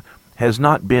world has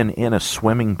not been in a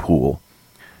swimming pool,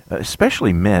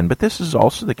 especially men, but this is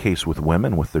also the case with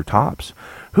women with their tops?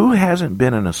 Who hasn't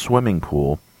been in a swimming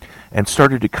pool and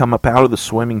started to come up out of the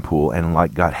swimming pool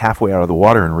and got halfway out of the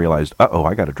water and realized,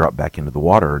 I got to drop back into the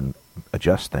water and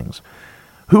adjust things?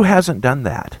 Who hasn't done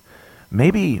that?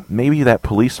 Maybe that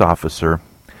police officer,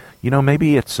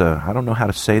 maybe it's I don't know how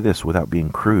to say this without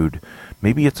being crude.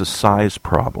 Maybe it's a size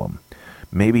problem.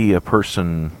 Maybe a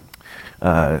person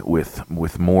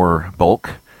with more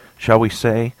bulk, shall we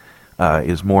say,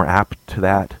 is more apt to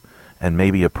that, and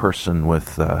maybe a person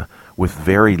with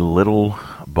very little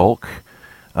bulk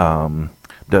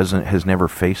has never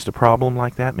faced a problem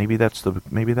like that. Maybe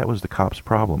that was the cop's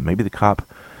problem. Maybe the cop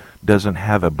doesn't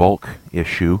have a bulk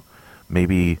issue.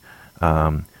 Maybe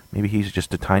he's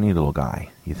just a tiny little guy,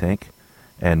 you think?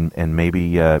 And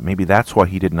maybe that's why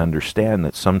he didn't understand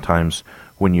that sometimes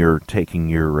when you're taking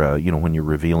your when you're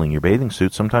revealing your bathing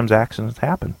suit, sometimes accidents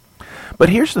happen. But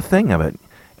here's the thing of it,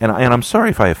 and I'm sorry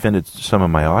if I offended some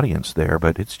of my audience there,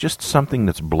 but it's just something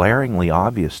that's blaringly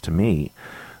obvious to me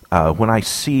when I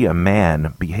see a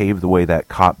man behave the way that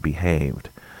cop behaved.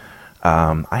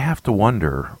 I have to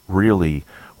wonder, really,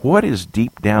 what is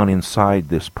deep down inside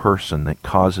this person that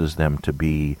causes them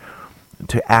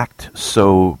to act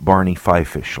so Barney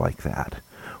Fife-ish like that?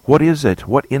 What is it?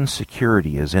 What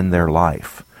insecurity is in their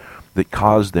life that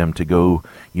caused them to go,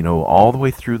 all the way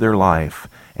through their life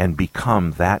and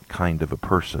become that kind of a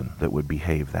person that would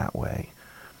behave that way?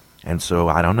 And so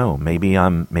I don't know. Maybe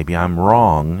I'm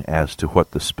wrong as to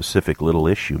what the specific little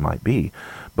issue might be,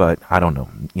 but I don't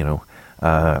know.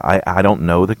 I don't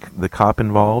know the cop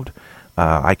involved.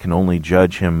 I can only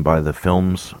judge him by the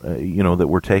films, that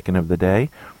were taken of the day.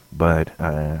 But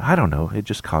I don't know. It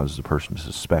just causes the person to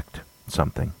suspect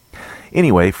something.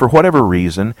 Anyway, for whatever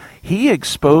reason, he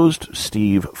exposed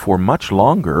Steve for much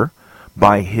longer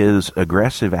by his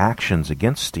aggressive actions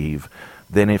against Steve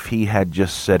than if he had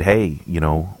just said, hey,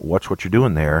 watch what you're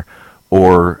doing there,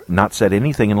 or not said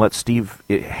anything and let Steve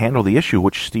handle the issue,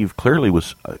 which Steve clearly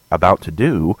was about to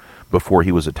do before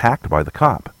he was attacked by the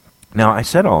cop. Now, I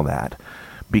said all that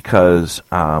because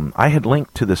I had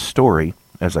linked to this story.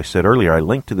 As I said earlier, I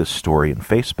linked to this story in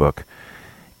Facebook,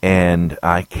 and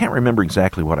I can't remember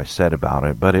exactly what I said about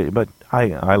it, but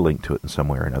I linked to it in some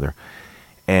way or another.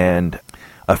 And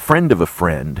a friend of a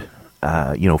friend,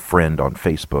 friend on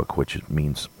Facebook, which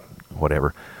means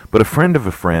whatever, but a friend of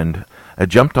a friend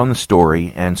jumped on the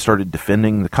story and started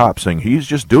defending the cop, saying he's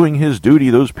just doing his duty.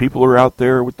 Those people are out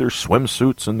there with their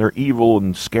swimsuits and they're evil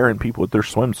and scaring people with their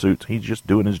swimsuits. He's just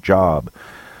doing his job.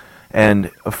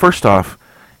 And first off,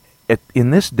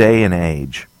 in this day and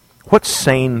age, what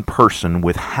sane person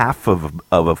with half of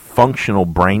a functional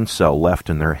brain cell left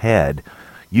in their head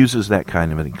uses that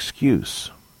kind of an excuse?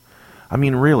 I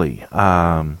mean, really,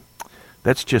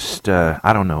 that's just,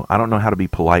 I don't know. I don't know how to be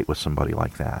polite with somebody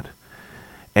like that.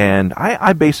 And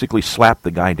I basically slapped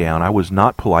the guy down. I was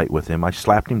not polite with him. I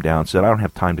slapped him down, said, I don't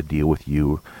have time to deal with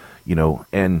you,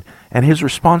 and his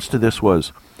response to this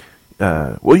was,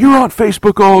 well, you're on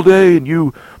Facebook all day and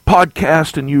you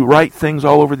podcast and you write things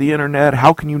all over the internet.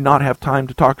 How can you not have time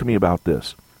to talk to me about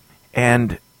this?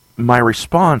 And my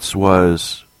response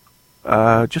was,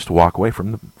 just walk away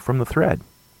from the thread.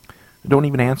 Don't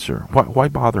even answer. Why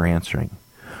bother answering?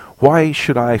 Why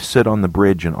should I sit on the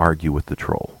bridge and argue with the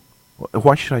troll?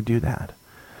 Why should I do that?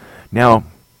 Now,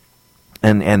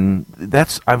 and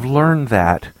that's, I've learned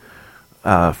that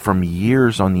from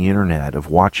years on the internet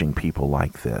of watching people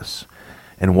like this,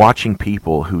 and watching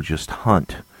people who just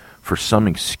hunt for some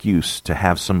excuse to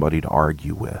have somebody to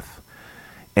argue with.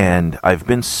 And I've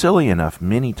been silly enough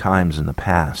many times in the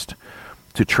past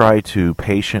to try to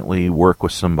patiently work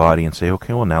with somebody and say,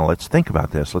 okay, well, now let's think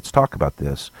about this. Let's talk about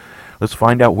this. Let's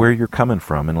find out where you're coming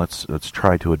from, and let's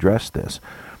try to address this.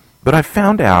 But I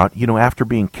found out, after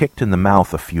being kicked in the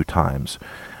mouth a few times,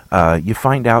 you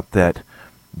find out that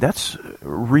that's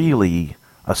really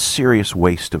a serious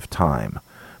waste of time.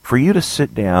 For you to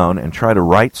sit down and try to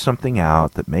write something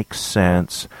out that makes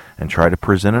sense and try to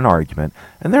present an argument,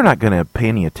 and they're not going to pay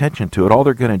any attention to it. All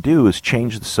they're going to do is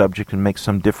change the subject and make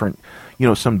some different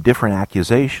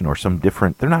accusation or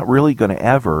they're not really going to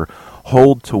ever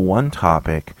hold to one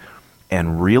topic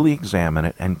and really examine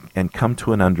it and come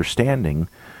to an understanding.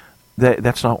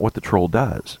 That's not what the troll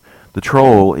does. The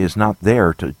troll is not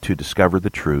there to discover the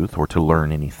truth or to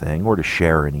learn anything or to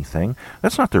share anything.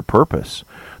 That's not their purpose.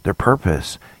 Their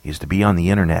purpose is to be on the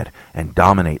internet and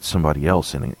dominate somebody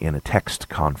else in a text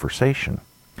conversation.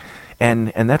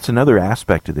 And that's another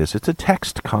aspect of this. It's a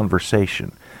text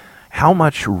conversation. How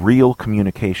much real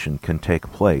communication can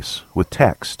take place with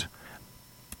text?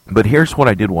 But here's what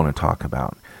I did want to talk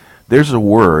about. There's a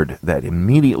word that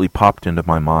immediately popped into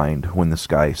my mind when this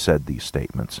guy said these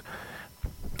statements,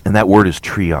 and that word is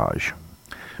triage.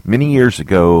 Many years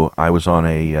ago, I was on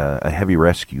a heavy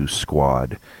rescue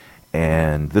squad,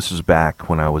 and this is back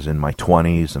when I was in my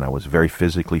 20s, and I was very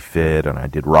physically fit, and I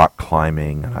did rock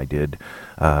climbing, and I did,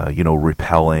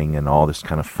 rappelling, and all this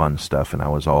kind of fun stuff, and I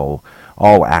was all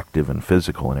active and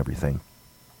physical and everything.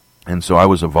 And so I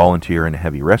was a volunteer in a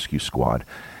heavy rescue squad,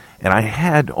 and I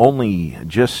had only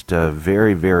just a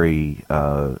very, very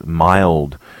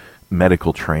mild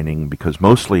medical training, because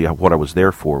mostly what I was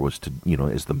there for was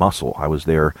is the muscle. I was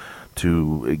there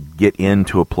to get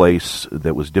into a place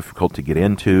that was difficult to get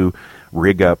into,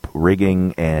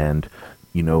 rigging, and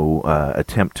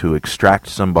attempt to extract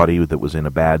somebody that was in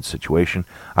a bad situation.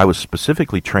 I was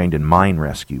specifically trained in mine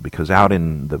rescue, because out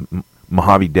in the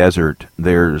Mojave Desert,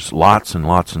 there's lots and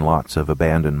lots and lots of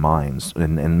abandoned mines,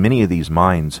 and many of these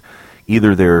mines,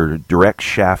 either they're direct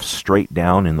shafts straight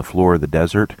down in the floor of the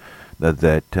desert,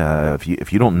 that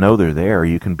if you don't know they're there,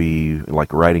 you can be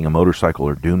like riding a motorcycle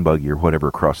or dune buggy or whatever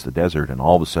across the desert, and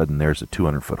all of a sudden there's a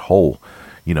 200-foot hole,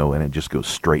 and it just goes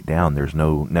straight down. There's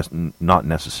not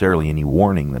necessarily any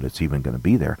warning that it's even going to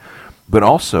be there. But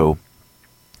also,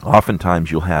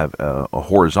 oftentimes you'll have a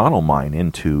horizontal mine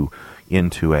into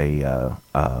a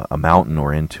mountain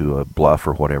or into a bluff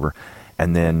or whatever,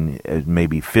 and then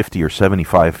maybe 50 or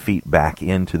 75 feet back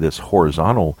into this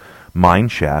horizontal mine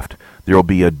shaft, there will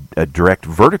be a direct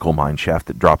vertical mine shaft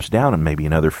that drops down and maybe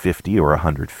another 50 or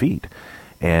 100 feet.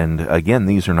 And again,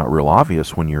 these are not real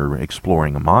obvious when you're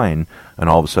exploring a mine, and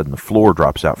all of a sudden the floor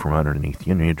drops out from underneath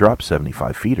you, and you drop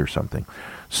 75 feet or something.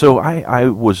 So I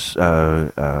was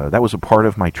that was a part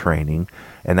of my training,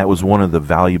 and that was one of the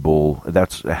valuable.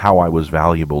 That's how I was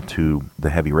valuable to the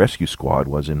heavy rescue squad,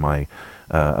 was in my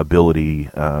ability,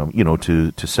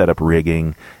 to set up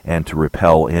rigging and to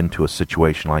rappel into a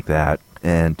situation like that,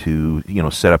 and to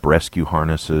set up rescue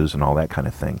harnesses and all that kind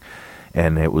of thing.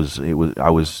 And I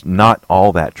was not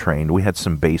all that trained. We had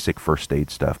some basic first aid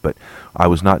stuff, but I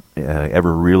was not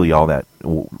ever really all that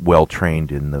well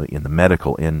trained in the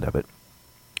medical end of it.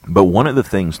 But one of the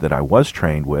things that I was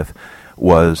trained with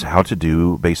was how to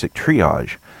do basic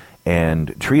triage.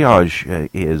 And triage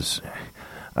is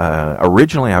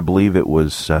originally, I believe, it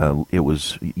was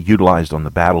utilized on the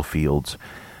battlefields,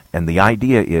 and the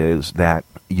idea is that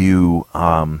if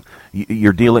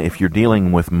you're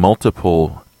dealing with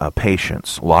multiple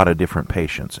patients, a lot of different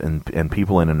patients, and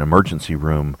people in an emergency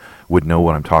room would know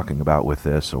what I'm talking about with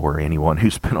this, or anyone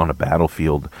who's been on a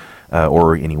battlefield,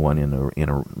 or anyone in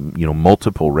a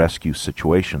multiple rescue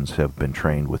situations have been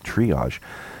trained with triage.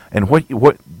 And what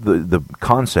the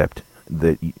concept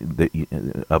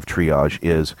of triage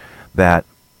is that,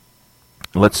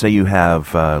 let's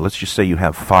just say you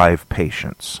have 5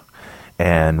 patients,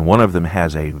 and one of them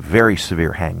has a very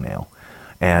severe hangnail,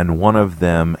 and one of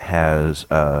them has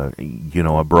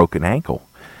a broken ankle,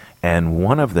 and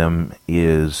one of them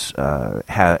has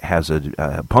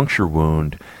a puncture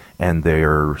wound, and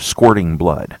they're squirting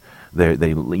blood. They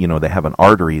have an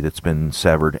artery that's been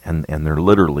severed, and they're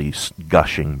literally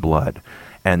gushing blood.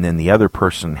 And then the other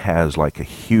person has like a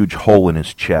huge hole in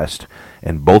his chest,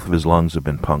 and both of his lungs have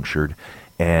been punctured,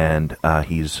 and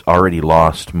he's already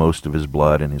lost most of his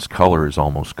blood, and his color is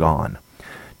almost gone.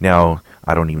 Now,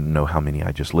 I don't even know how many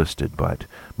I just listed, but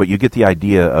you get the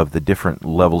idea of the different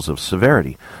levels of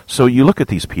severity. So you look at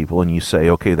these people and you say,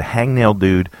 okay, the hangnail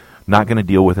dude, not going to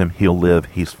deal with him, he'll live,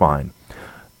 he's fine.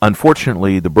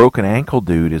 Unfortunately, the broken ankle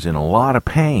dude is in a lot of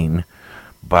pain,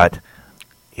 but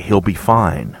he'll be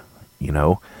fine,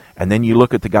 And then you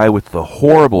look at the guy with the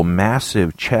horrible,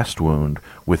 massive chest wound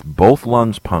with both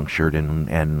lungs punctured and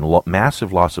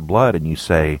massive loss of blood, and you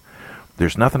say,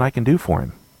 there's nothing I can do for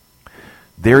him.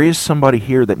 There is somebody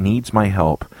here that needs my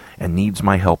help and needs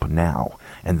my help now.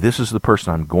 And this is the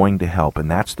person I'm going to help,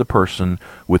 and that's the person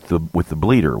with the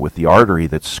bleeder, with the artery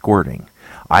that's squirting.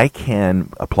 I can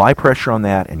apply pressure on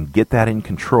that and get that in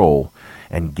control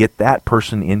and get that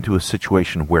person into a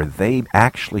situation where they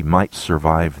actually might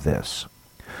survive this.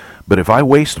 But if I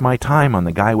waste my time on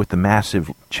the guy with the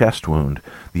massive chest wound,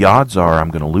 the odds are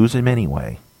I'm going to lose him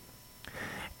anyway.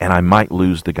 And I might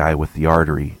lose the guy with the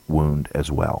artery wound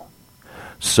as well.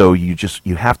 So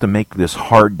you have to make this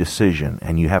hard decision,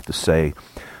 and you have to say,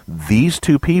 these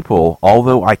two people,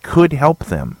 although I could help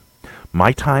them,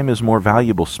 my time is more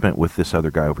valuable spent with this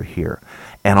other guy over here.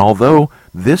 And although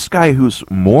this guy who's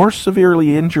more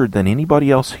severely injured than anybody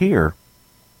else here,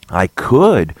 I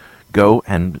could go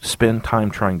and spend time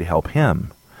trying to help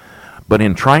him. But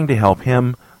in trying to help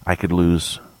him, I could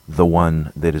lose the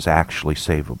one that is actually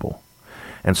savable.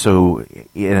 And so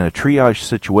in a triage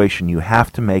situation, you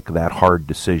have to make that hard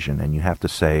decision, and you have to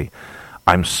say,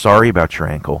 I'm sorry about your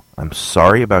ankle, I'm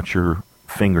sorry about your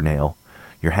fingernail,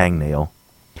 your hangnail,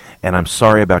 and I'm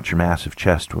sorry about your massive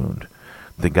chest wound.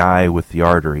 The guy with the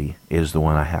artery is the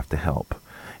one I have to help.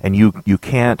 And you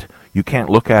can't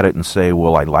look at it and say,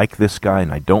 well, I like this guy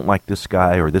and I don't like this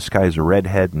guy, or this guy's a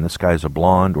redhead and this guy's a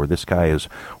blonde, or this guy is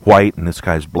white and this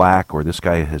guy's black, or this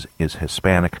guy is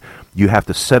Hispanic. You have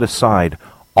to set aside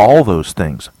all those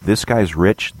things. This guy's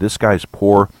rich, this guy's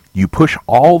poor. You push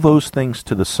all those things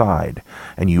to the side,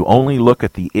 and you only look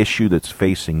at the issue that's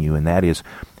facing you, and that is,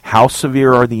 how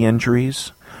severe are the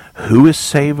injuries? Who is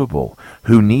savable?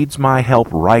 Who needs my help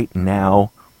right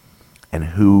now? And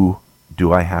who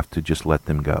do I have to just let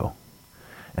them go?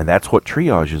 And that's what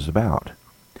triage is about.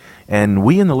 And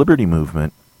we in the Liberty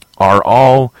Movement are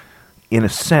all, in a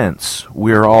sense,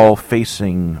 we're all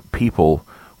facing people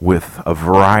with a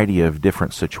variety of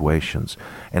different situations.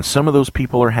 And some of those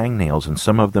people are hangnails, and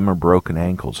some of them are broken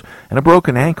ankles. And a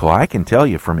broken ankle, I can tell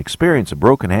you from experience, a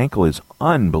broken ankle is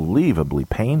unbelievably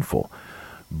painful.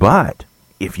 But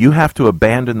if you have to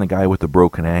abandon the guy with the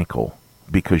broken ankle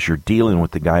because you're dealing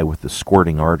with the guy with the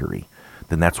squirting artery,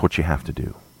 then that's what you have to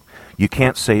do. You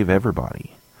can't save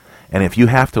everybody. And if you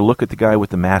have to look at the guy with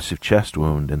the massive chest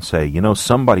wound and say,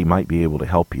 somebody might be able to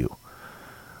help you,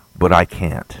 but I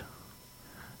can't.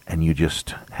 And you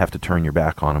just have to turn your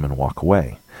back on him and walk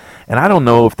away. And I don't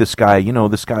know if this guy,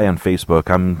 this guy on Facebook,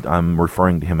 I'm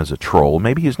referring to him as a troll.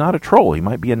 Maybe he's not a troll. He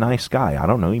might be a nice guy. I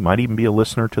don't know. He might even be a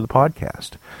listener to the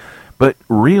podcast. But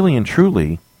really and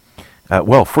truly,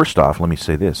 first off, let me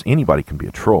say this. Anybody can be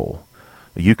a troll.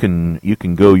 You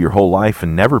can go your whole life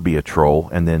and never be a troll,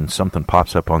 and then something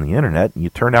pops up on the internet, and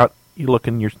you look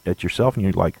at yourself, and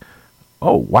you're like,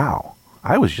 oh, wow,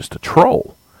 I was just a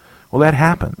troll. Well, that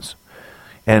happens.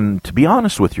 And to be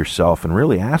honest with yourself and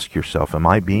really ask yourself, am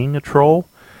I being a troll?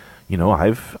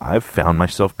 I've found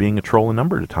myself being a troll a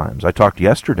number of times. I talked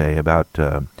yesterday about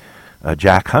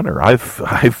Jack Hunter.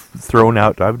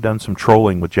 I've done some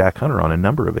trolling with Jack Hunter on a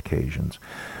number of occasions.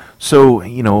 So,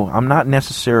 I'm not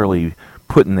necessarily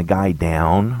putting the guy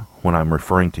down when I'm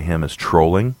referring to him as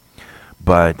trolling,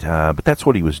 but that's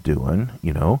what he was doing,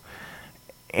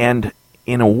 And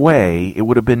in a way, it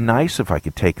would have been nice if I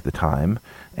could take the time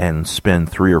and spend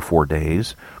 3 or 4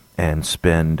 days and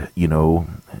spend,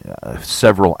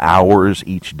 several hours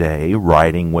each day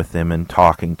writing with him and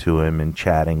talking to him and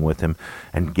chatting with him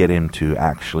and get him to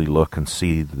actually look and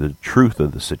see the truth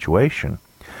of the situation.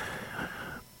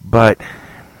 But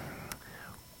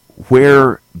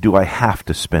where do I have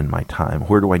to spend my time?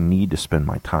 Where do I need to spend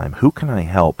my time? Who can I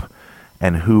help?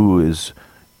 And who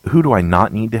do I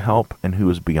not need to help? And who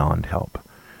is beyond help?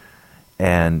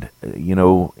 And,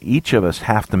 each of us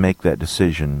have to make that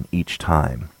decision each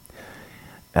time.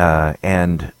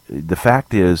 And the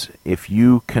fact is, if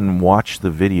you can watch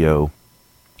the video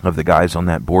of the guys on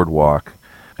that boardwalk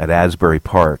at Asbury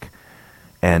Park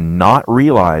and not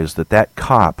realize that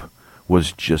cop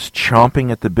was just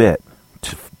chomping at the bit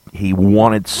He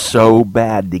wanted so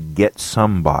bad to get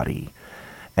somebody.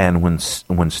 And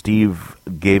when Steve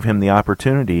gave him the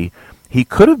opportunity, he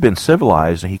could have been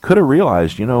civilized, and he could have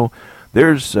realized,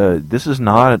 this is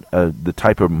not the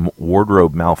type of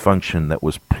wardrobe malfunction that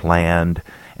was planned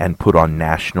and put on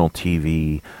national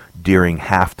TV during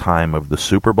halftime of the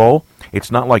Super Bowl.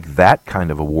 It's not like that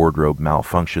kind of a wardrobe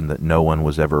malfunction that no one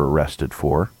was ever arrested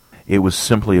for. It was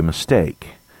simply a mistake,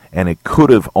 and it could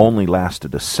have only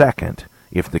lasted a second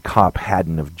if the cop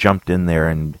hadn't have jumped in there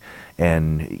and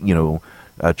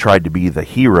tried to be the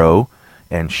hero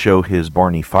and show his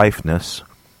Barney Fife-ness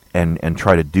and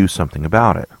try to do something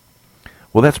about it.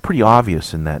 Well, that's pretty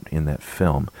obvious in that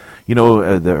film.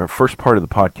 The first part of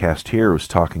the podcast here was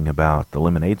talking about the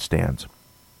lemonade stands.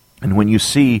 And when you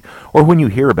see, or when you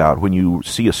hear about, when you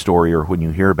see a story or when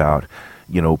you hear about,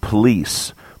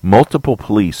 police, multiple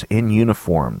police in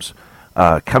uniforms,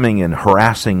 coming and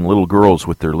harassing little girls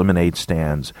with their lemonade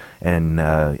stands and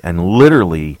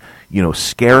literally,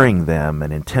 scaring them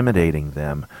and intimidating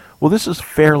them. Well, this is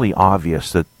fairly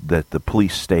obvious that the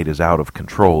police state is out of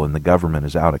control and the government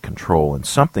is out of control, and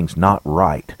something's not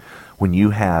right when you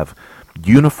have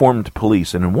uniformed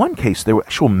police. And in one case, the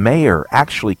actual mayor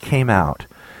actually came out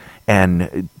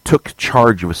and took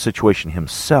charge of a situation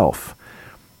himself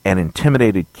and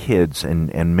intimidated kids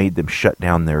and made them shut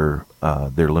down their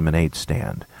lemonade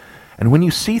stand. And when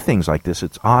you see things like this,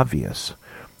 it's obvious.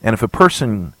 And if a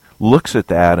person looks at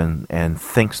that and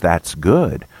thinks that's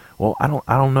good, well, I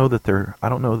don't know that they're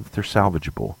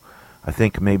salvageable. I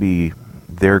think maybe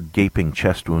their gaping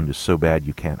chest wound is so bad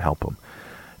you can't help them.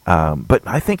 But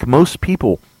I think most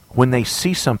people, when they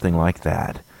see something like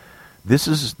that, this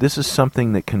is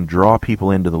something that can draw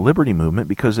people into the liberty movement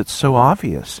because it's so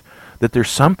obvious that there's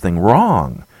something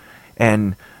wrong.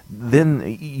 And then,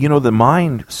 the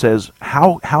mind says,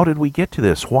 how did we get to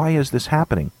this? Why is this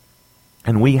happening?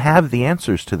 And we have the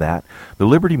answers to that. The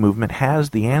liberty movement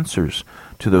has the answers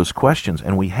to those questions,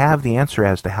 and we have the answer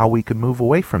as to how we can move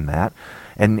away from that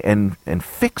and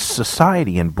fix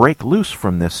society and break loose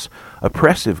from this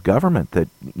oppressive government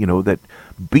that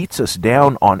beats us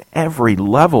down on every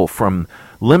level, from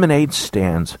lemonade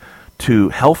stands to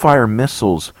Hellfire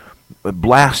missiles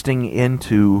blasting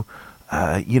into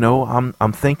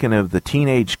I'm thinking of the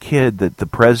teenage kid that the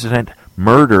president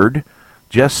murdered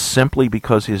just simply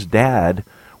because his dad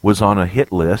was on a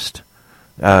hit list.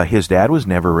 His dad was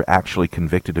never actually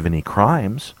convicted of any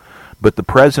crimes, but the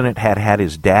president had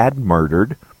his dad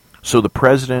murdered, so the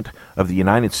president of the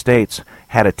United States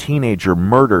had a teenager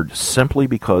murdered simply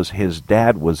because his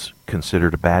dad was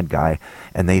considered a bad guy,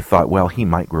 and they thought, well, he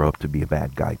might grow up to be a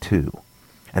bad guy too.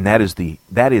 And that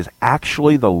is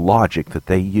actually the logic that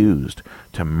they used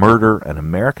to murder an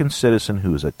American citizen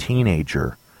who is a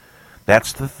teenager.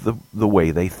 That's the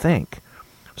way they think.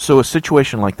 So a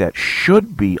situation like that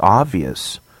should be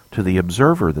obvious to the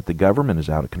observer that the government is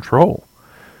out of control.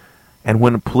 And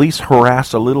when police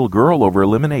harass a little girl over a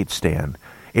lemonade stand,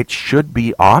 it should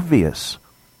be obvious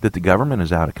that the government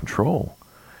is out of control.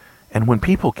 And when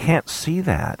people can't see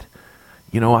that,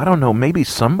 I don't know, maybe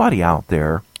somebody out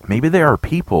there, maybe there are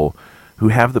people who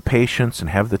have the patience and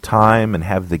have the time and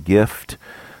have the gift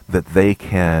that they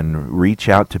can reach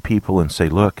out to people and say,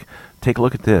 look, take a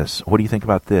look at this. What do you think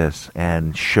about this?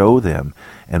 And show them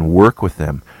and work with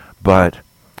them. But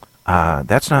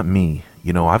that's not me.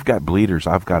 I've got bleeders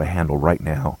I've got to handle right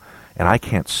now, and I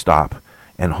can't stop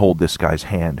and hold this guy's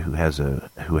hand who has a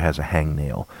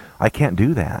hangnail. I can't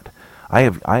do that. I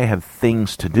have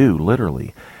things to do,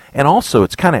 literally. And also,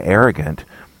 it's kind of arrogant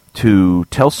to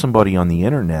tell somebody on the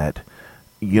internet,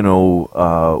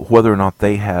 whether or not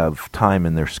they have time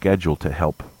in their schedule to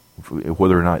help,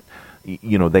 whether or not,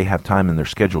 they have time in their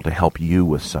schedule to help you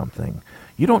with something.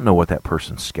 You don't know what that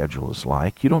person's schedule is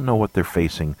like. You don't know what they're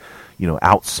facing,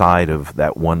 outside of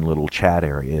that one little chat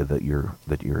area that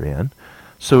you're in.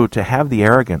 So to have the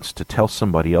arrogance to tell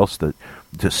somebody else to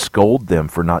scold them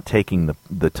for not taking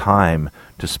the time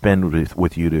to spend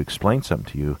with you to explain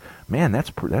something to you, man, that's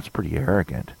pretty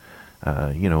arrogant.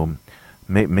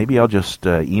 Maybe I'll just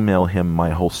email him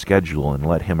my whole schedule and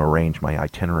let him arrange my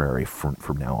itinerary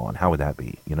from now on. How would that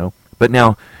be? But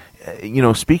now,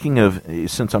 speaking of,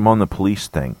 since I'm on the police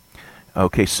thing,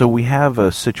 okay, so we have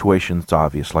a situation that's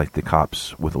obvious, like the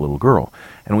cops with a little girl.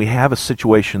 And we have a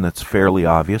situation that's fairly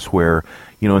obvious where,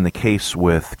 in the case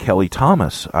with Kelly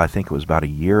Thomas, I think it was about a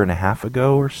year and a half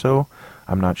ago or so,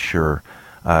 I'm not sure,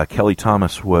 Kelly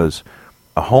Thomas was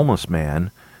a homeless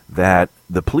man that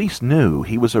the police knew.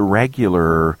 He was a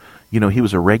regular,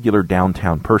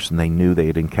 downtown person. They knew, they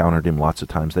had encountered him lots of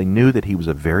times. They knew that he was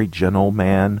a very gentle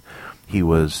man. He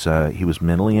was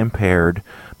mentally impaired,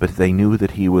 but they knew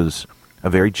that he was a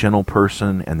very gentle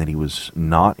person, and that he was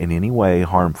not in any way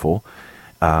harmful.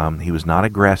 He was not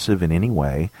aggressive in any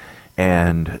way,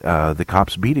 and the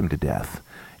cops beat him to death.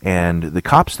 And the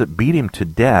cops that beat him to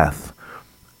death,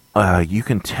 you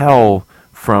can tell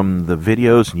from the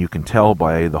videos, and you can tell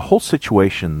by the whole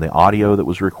situation, the audio that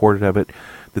was recorded of it,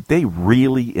 that they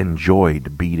really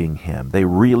enjoyed beating him. They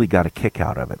really got a kick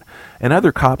out of it. And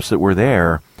other cops that were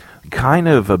there kind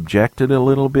of objected a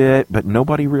little bit, but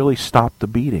nobody really stopped the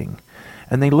beating.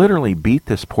 And they literally beat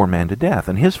this poor man to death.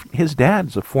 And his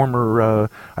dad's a former,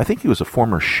 I think he was a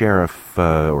former sheriff,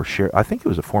 I think he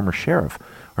was a former sheriff,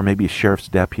 or maybe a sheriff's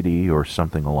deputy or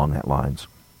something along that lines.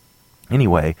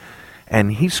 Anyway,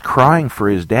 and he's crying for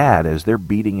his dad as they're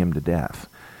beating him to death.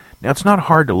 Now, it's not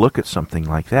hard to look at something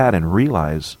like that and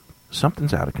realize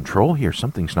something's out of control here,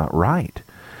 something's not right.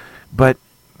 But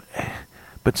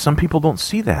some people don't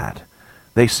see that.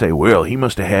 They say, well, he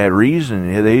must have had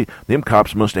reason. Them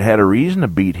cops must have had a reason to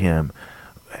beat him.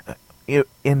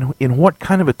 In what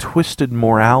kind of a twisted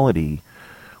morality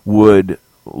would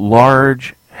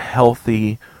large,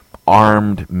 healthy,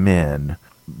 armed men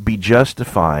be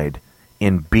justified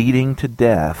in beating to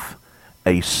death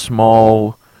a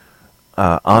small,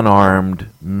 unarmed,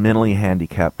 mentally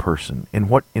handicapped person? In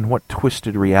what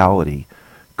twisted reality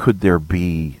could there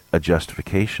be a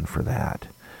justification for that?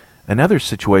 Another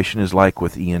situation is like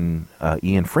with Ian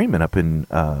Freeman up in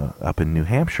New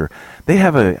Hampshire. They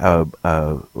have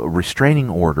a restraining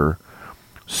order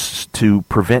to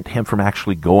prevent him from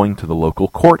actually going to the local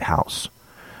courthouse.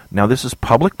 Now, this is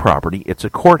public property. It's a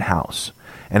courthouse.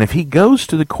 And if he goes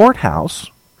to the courthouse,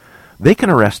 they can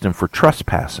arrest him for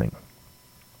trespassing.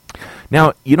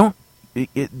 Now,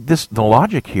 the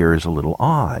logic here is a little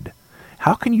odd.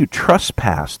 How can you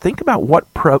trespass? Think about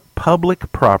what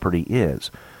public property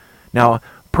is. Now,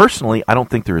 personally, I don't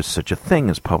think there is such a thing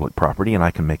as public property, and I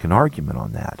can make an argument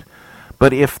on that.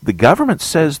 But if the government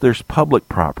says there's public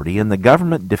property, and the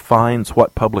government defines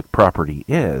what public property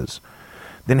is,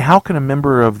 then how can a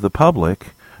member of the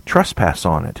public trespass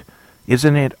on it?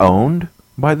 Isn't it owned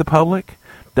by the public?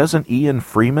 Doesn't Ian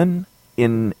Freeman,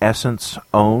 in essence,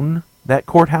 own that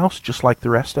courthouse, just like the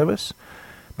rest of us?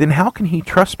 Then how can he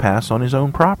trespass on his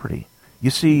own property? You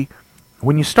see,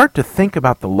 when you start to think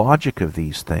about the logic of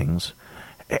these things,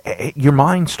 your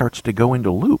mind starts to go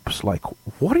into loops. Like,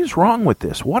 what is wrong with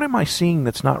this? What am I seeing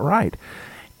that's not right?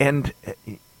 And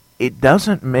it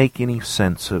doesn't make any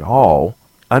sense at all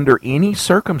under any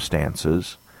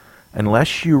circumstances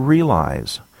unless you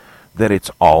realize that it's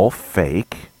all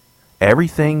fake.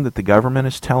 Everything that the government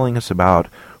is telling us about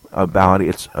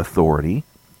its authority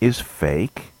is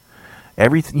fake.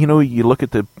 Everything, you look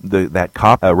at that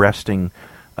cop arresting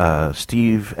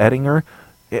Steve Ettinger.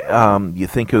 You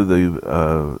think of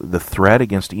the threat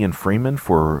against Ian Freeman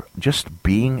for just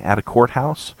being at a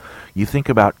courthouse. You think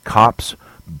about cops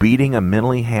beating a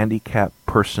mentally handicapped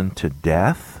person to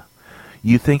death.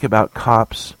 You think about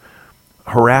cops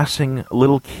harassing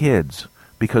little kids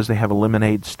because they have a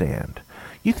lemonade stand.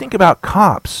 You think about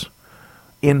cops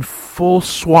in full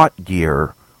SWAT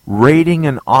gear raiding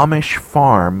an Amish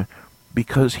farm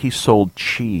because he sold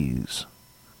cheese.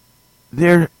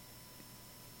 There's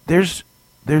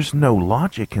no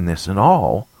logic in this at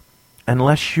all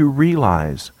unless you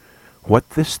realize what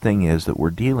this thing is that we're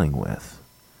dealing with.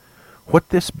 What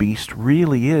this beast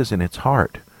really is in its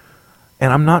heart.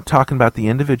 And I'm not talking about the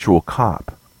individual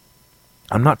cop.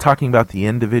 I'm not talking about the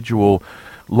individual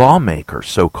lawmaker,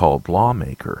 so-called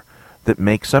lawmaker, that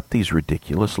makes up these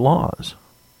ridiculous laws.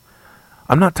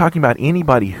 I'm not talking about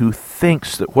anybody who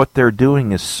thinks that what they're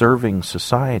doing is serving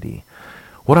society.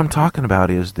 What I'm talking about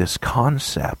is this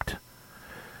concept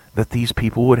that these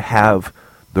people would have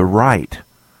the right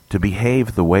to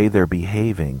behave the way they're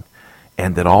behaving,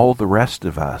 and that all the rest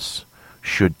of us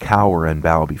should cower and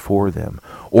bow before them,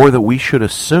 or that we should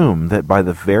assume that by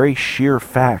the very sheer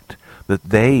fact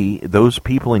that those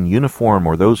people in uniform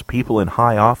or those people in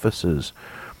high offices,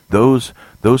 those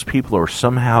people are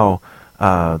somehow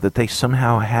that they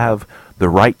somehow have the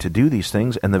right to do these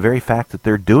things, and the very fact that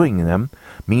they're doing them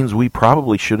means we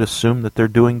probably should assume that they're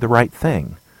doing the right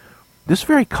thing. This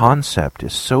very concept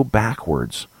is so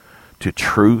backwards to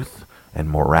truth and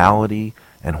morality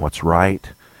and what's right.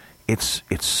 It's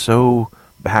so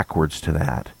backwards to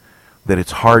that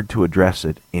it's hard to address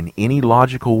it in any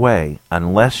logical way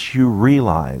unless you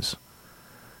realize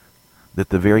that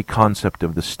the very concept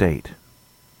of the state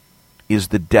is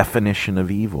the definition of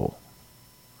evil.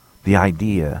 The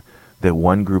idea that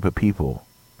one group of people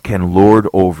can lord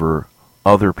over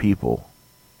other people,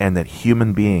 and that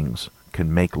human beings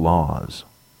can make laws,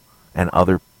 and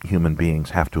other human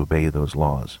beings have to obey those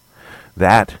laws.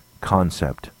 That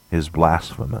concept is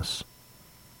blasphemous.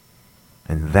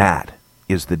 And that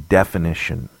is the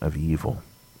definition of evil.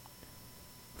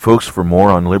 Folks, for more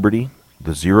on liberty,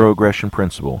 the zero aggression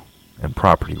principle, and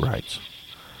property rights,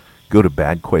 go to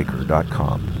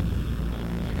badquaker.com.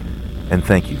 And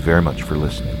thank you very much for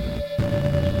listening.